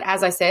evident that,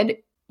 as I said,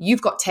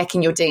 you've got tech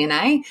in your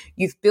DNA.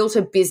 You've built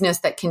a business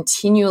that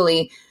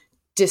continually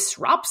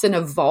disrupts and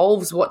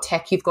evolves what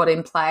tech you've got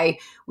in play,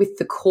 with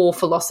the core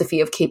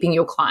philosophy of keeping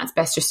your clients'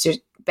 best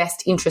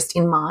interest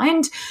in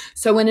mind.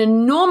 So an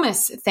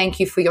enormous thank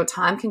you for your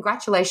time.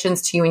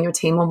 Congratulations to you and your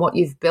team on what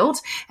you've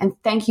built. And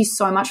thank you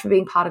so much for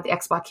being part of the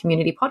XY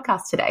Community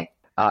Podcast today.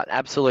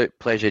 Absolute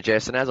pleasure,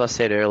 Jess. And as I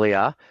said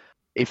earlier,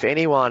 if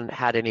anyone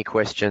had any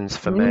questions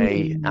for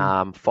me,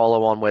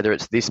 follow on, whether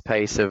it's this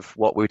piece of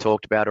what we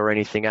talked about or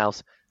anything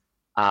else,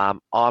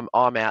 I'm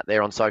out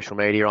there on social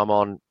media. I'm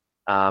on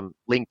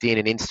LinkedIn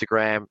and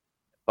Instagram,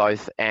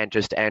 both, and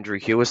just Andrew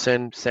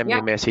Hewison. Send me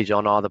a message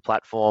on either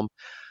platform.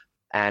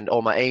 And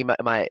or my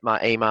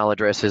email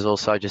address is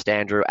also just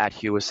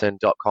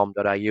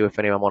andrew@hewison.com.au. If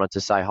anyone wanted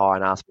to say hi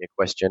and ask me a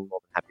question, more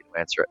than happy to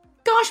answer it.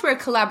 Gosh, we're a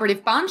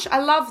collaborative bunch.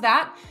 I love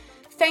that.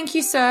 Thank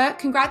you, sir.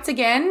 Congrats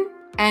again.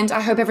 And I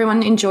hope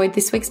everyone enjoyed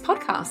this week's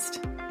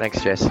podcast.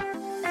 Thanks, Jess.